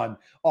like on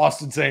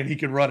Austin saying he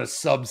can run a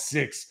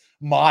sub-6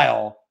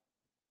 mile.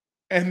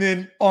 And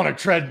then on a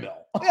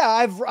treadmill. Yeah,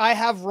 I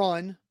have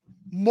run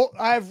a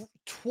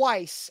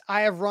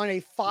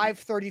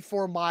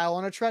 5:34 mile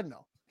on a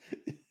treadmill.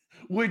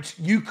 Which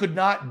you could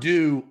not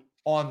do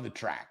on the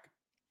track.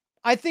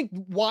 I think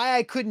why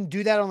I couldn't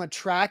do that on the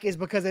track is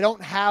because I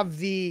don't have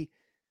the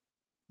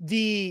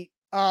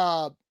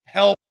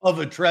help of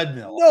a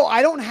treadmill. No,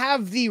 I don't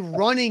have the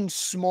running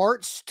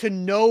smarts to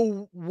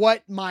know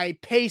what my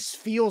pace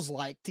feels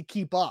like to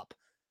keep up.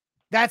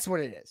 That's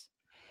what it is.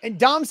 And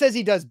Dom says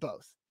he does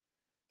both.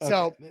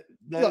 So okay.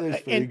 That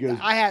is pretty good.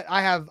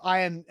 I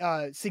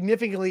am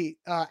significantly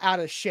out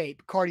of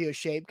shape, cardio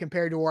shape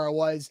compared to where I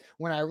was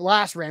when I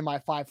last ran my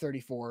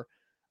 5:34.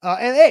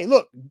 And hey,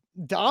 look,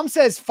 Dom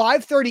says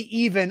 5:30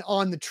 even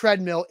on the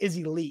treadmill is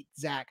elite,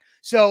 Zach.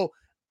 So,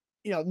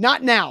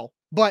 not now,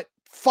 but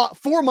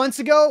 4 months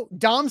ago,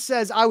 Dom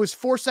says I was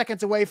 4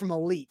 seconds away from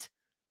elite.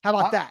 How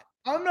about that?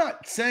 I'm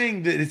not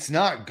saying that it's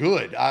not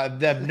good.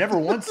 I've never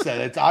once said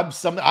it.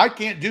 I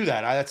can't do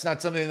that. That's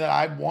not something that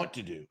I want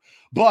to do.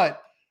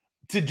 But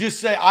to just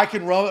say I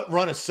can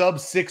run a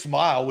sub 6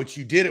 mile, which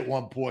you did at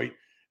one point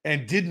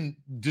and didn't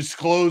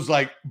disclose,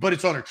 but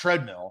it's on a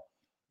treadmill.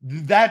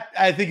 That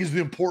I think is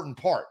the important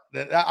part.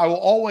 That I will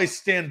always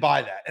stand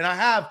by that, and I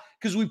have,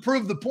 because we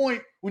proved the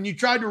point. When you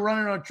tried to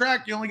run it on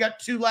track, you only got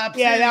 2 laps.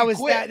 Yeah, that was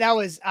that. That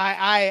was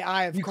I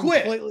have you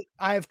completely. Quit.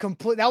 I have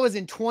complete. That was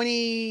in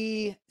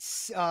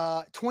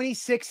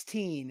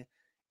 2016,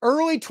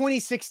 early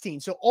 2016.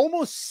 So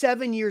almost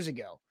 7 years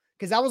ago,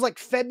 because that was like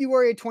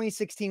February of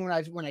 2016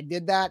 when I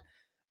did that,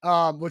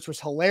 which was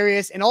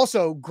hilarious and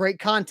also great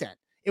content.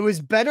 It was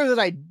better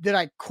that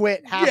I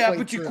quit halfway. Yeah,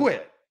 but through. You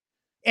quit.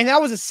 And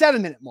that was a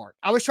 7-minute mark.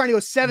 I was trying to go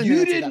 7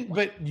 minutes. You didn't,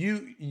 but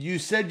you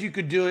said you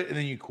could do it, and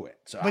then you quit.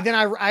 So, but then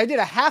I did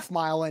a half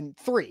mile in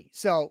 3.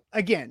 So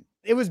again,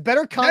 it was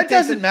better content. That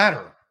doesn't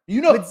matter.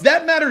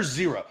 That matters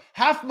zero.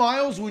 Half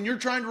miles, when you're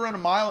trying to run a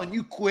mile and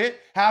you quit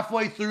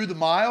halfway through the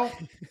mile,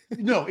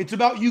 no, it's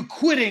about you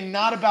quitting,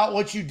 not about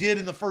what you did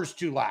in the first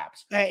 2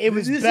 laps. It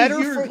was better.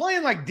 You're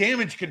playing like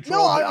damage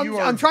control. No,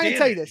 I'm trying to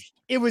tell you this.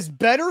 It was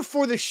better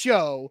for the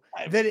show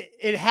that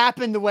it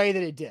happened the way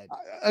that it did.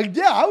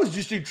 Yeah, I was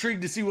just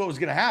intrigued to see what was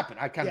going to happen.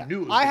 I kind of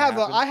knew it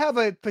was I have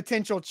a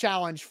potential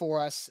challenge for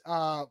us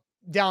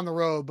down the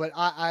road, but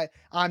I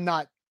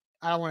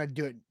don't want to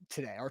do it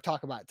today or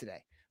talk about it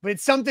today. But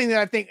it's something that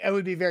I think it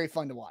would be very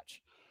fun to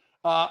watch.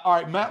 All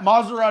right,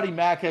 Maserati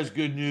Mac has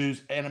good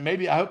news, and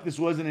maybe I hope this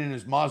wasn't in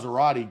his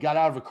Maserati. Got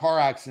out of a car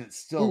accident,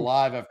 still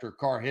alive after a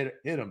car hit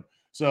him.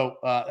 So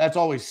that's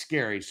always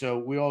scary. So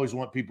we always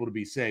want people to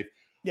be safe.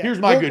 Yeah. Here's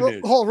my good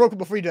news. Hold on, real quick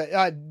before you do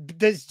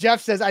it.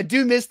 Jeff says, I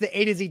do miss the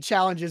A to Z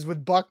challenges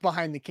with Buck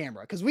behind the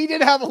camera, because we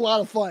did have a lot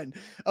of fun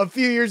a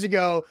few years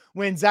ago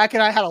when Zach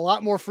and I had a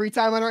lot more free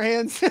time on our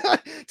hands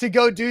to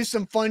go do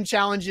some fun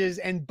challenges,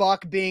 and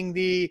Buck being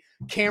the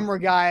camera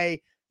guy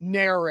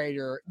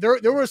narrator.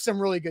 There was some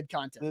really good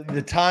content.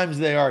 The times,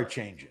 they are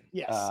changing.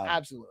 Yes,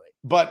 absolutely.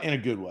 But in a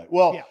good way.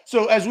 Well,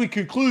 So as we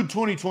conclude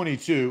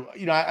 2022,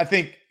 I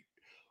think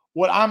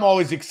what I'm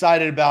always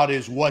excited about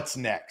is what's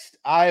next.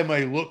 I am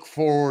a look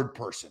forward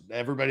person.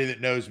 Everybody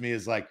that knows me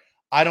is like,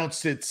 I don't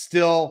sit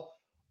still.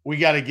 We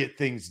got to get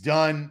things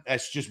done.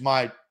 That's just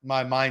my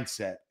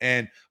mindset.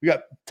 And we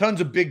got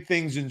tons of big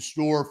things in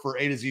store for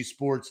A to Z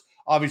Sports,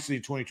 obviously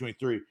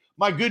 2023.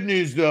 My good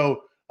news,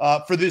 though,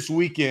 for this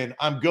weekend,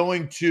 I'm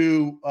going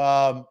to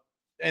I'm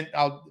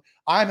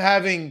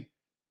having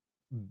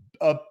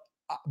a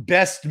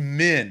best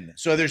men.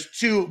 So there's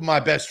 2 of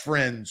my best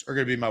friends are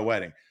going to be my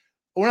wedding.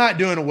 We're not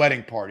doing a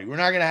wedding party. We're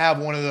not going to have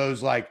one of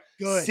those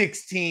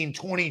 16,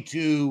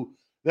 22.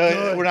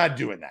 We're not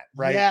doing that,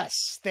 right?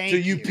 Yes, thank you.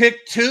 So you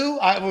pick 2.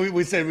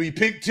 We said we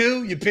pick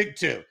 2. You pick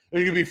 2. There's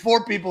going to be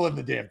 4 people in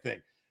the damn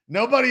thing.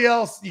 Nobody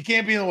else. You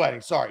can't be in the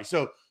wedding. Sorry.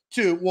 So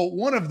 2. Well,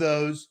 one of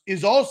those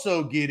is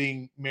also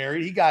getting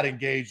married. He got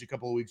engaged a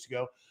couple of weeks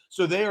ago.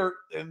 So they are,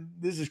 and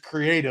this is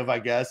creative, I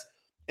guess,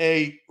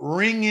 a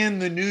ring in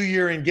the New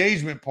Year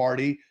engagement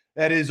party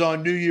that is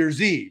on New Year's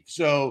Eve.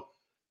 So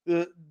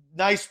the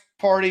nice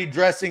party,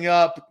 dressing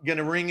up, going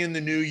to ring in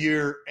the new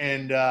year,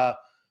 and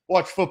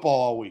watch football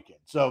all weekend.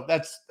 So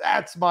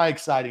that's my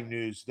exciting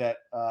news, that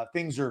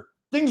things are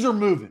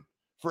moving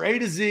for A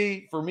to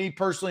Z, for me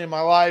personally in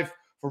my life,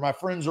 for my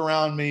friends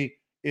around me.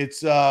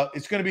 It's going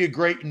to be a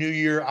great new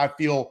year, I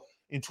feel,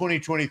 in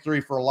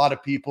 2023 for a lot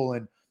of people,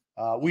 and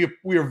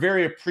we are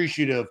very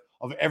appreciative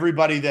of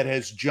everybody that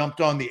has jumped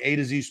on the A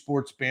to Z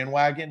Sports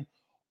bandwagon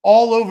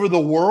all over the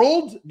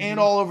world and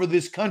all over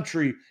this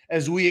country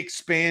as we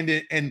expand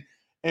it and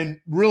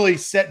really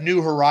set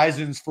new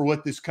horizons for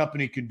what this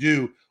company can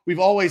do. We've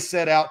always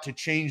set out to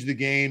change the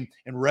game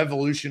and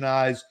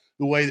revolutionize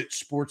the way that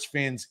sports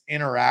fans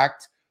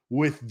interact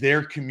with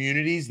their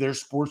communities, their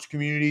sports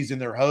communities,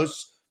 and their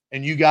hosts.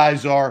 And you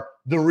guys are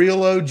the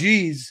real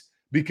OGs,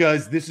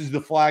 because this is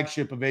the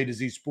flagship of A to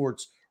Z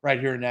Sports right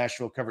here in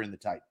Nashville, covering the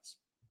Titans.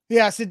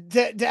 Yeah, so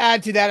to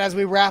add to that, as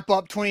we wrap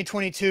up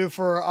 2022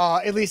 for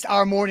at least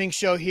our morning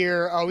show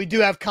here, we do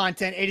have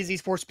content, A to Z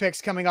Sports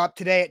Picks, coming up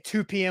today at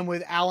 2 p.m.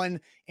 with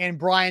Alan and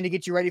Brian to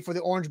get you ready for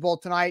the Orange Bowl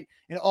tonight,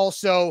 and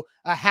also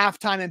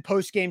halftime and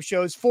post-game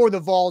shows for the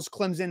Vols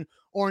Clemson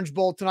Orange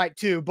Bowl tonight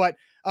too. But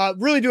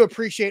really do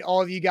appreciate all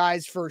of you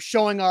guys for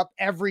showing up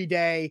every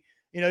day,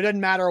 it doesn't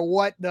matter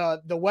what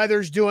the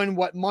weather's doing,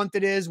 what month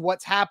it is,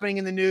 what's happening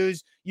in the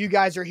news. You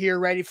guys are here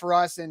ready for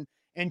us and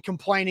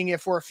complaining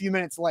if we're a few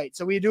minutes late.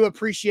 So we do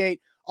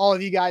appreciate all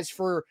of you guys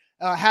for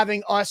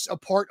having us a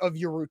part of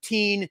your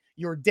routine,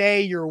 your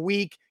day, your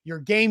week, your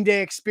game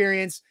day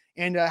experience,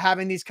 and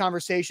having these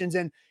conversations.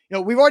 And,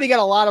 we've already got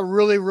a lot of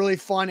really, really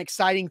fun,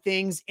 exciting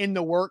things in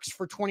the works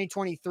for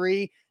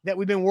 2023 that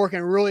we've been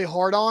working really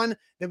hard on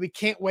that we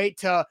can't wait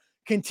to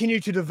continue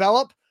to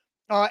develop.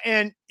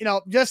 And,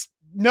 just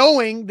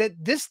knowing that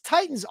this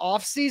Titans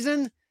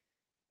offseason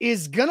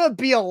is going to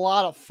be a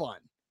lot of fun.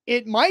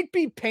 It might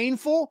be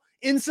painful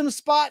in some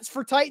spots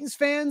for Titans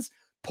fans,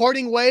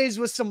 parting ways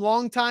with some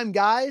longtime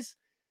guys,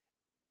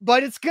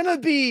 but it's going to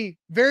be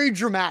very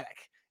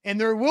dramatic and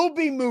there will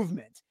be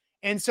movement.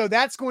 And so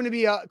that's going to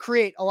be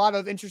create a lot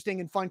of interesting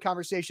and fun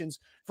conversations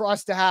for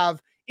us to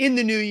have in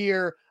the new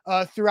year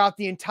throughout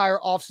the entire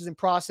offseason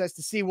process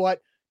to see what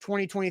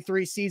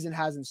 2023 season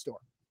has in store.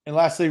 And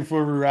lastly,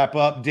 before we wrap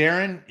up,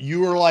 Darren,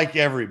 you are like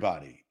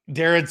everybody.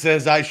 Darren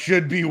says I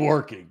should be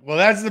working. Well,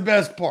 that's the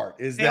best part.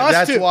 That's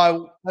why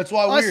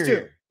we're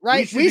here.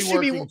 Right? We should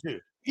be working too.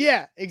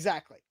 Yeah,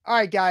 exactly. All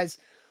right, guys.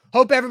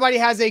 Hope everybody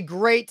has a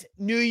great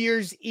New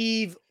Year's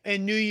Eve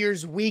and New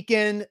Year's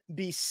weekend.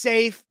 Be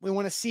safe. We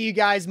want to see you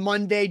guys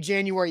Monday,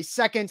 January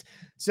 2nd.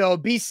 So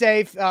be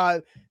safe.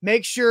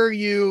 Make sure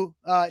you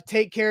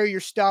take care of your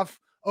stuff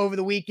over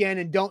the weekend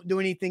and don't do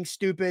anything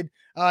stupid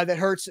that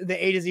hurts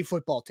the A to Z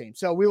football team.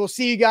 So we will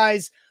see you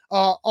guys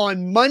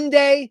on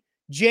Monday,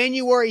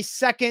 January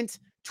 2nd,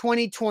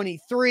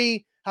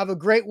 2023. Have a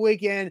great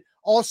weekend.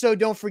 Also,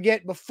 don't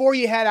forget, before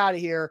you head out of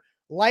here,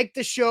 like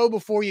the show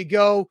before you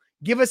go.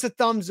 Give us a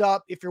thumbs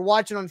up. If you're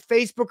watching on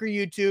Facebook or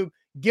YouTube,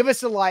 give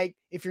us a like.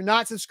 If you're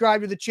not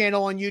subscribed to the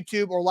channel on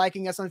YouTube or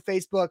liking us on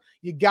Facebook,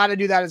 you got to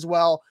do that as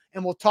well.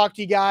 And we'll talk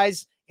to you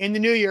guys in the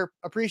new year.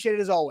 Appreciate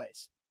it as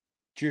always.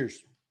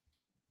 Cheers.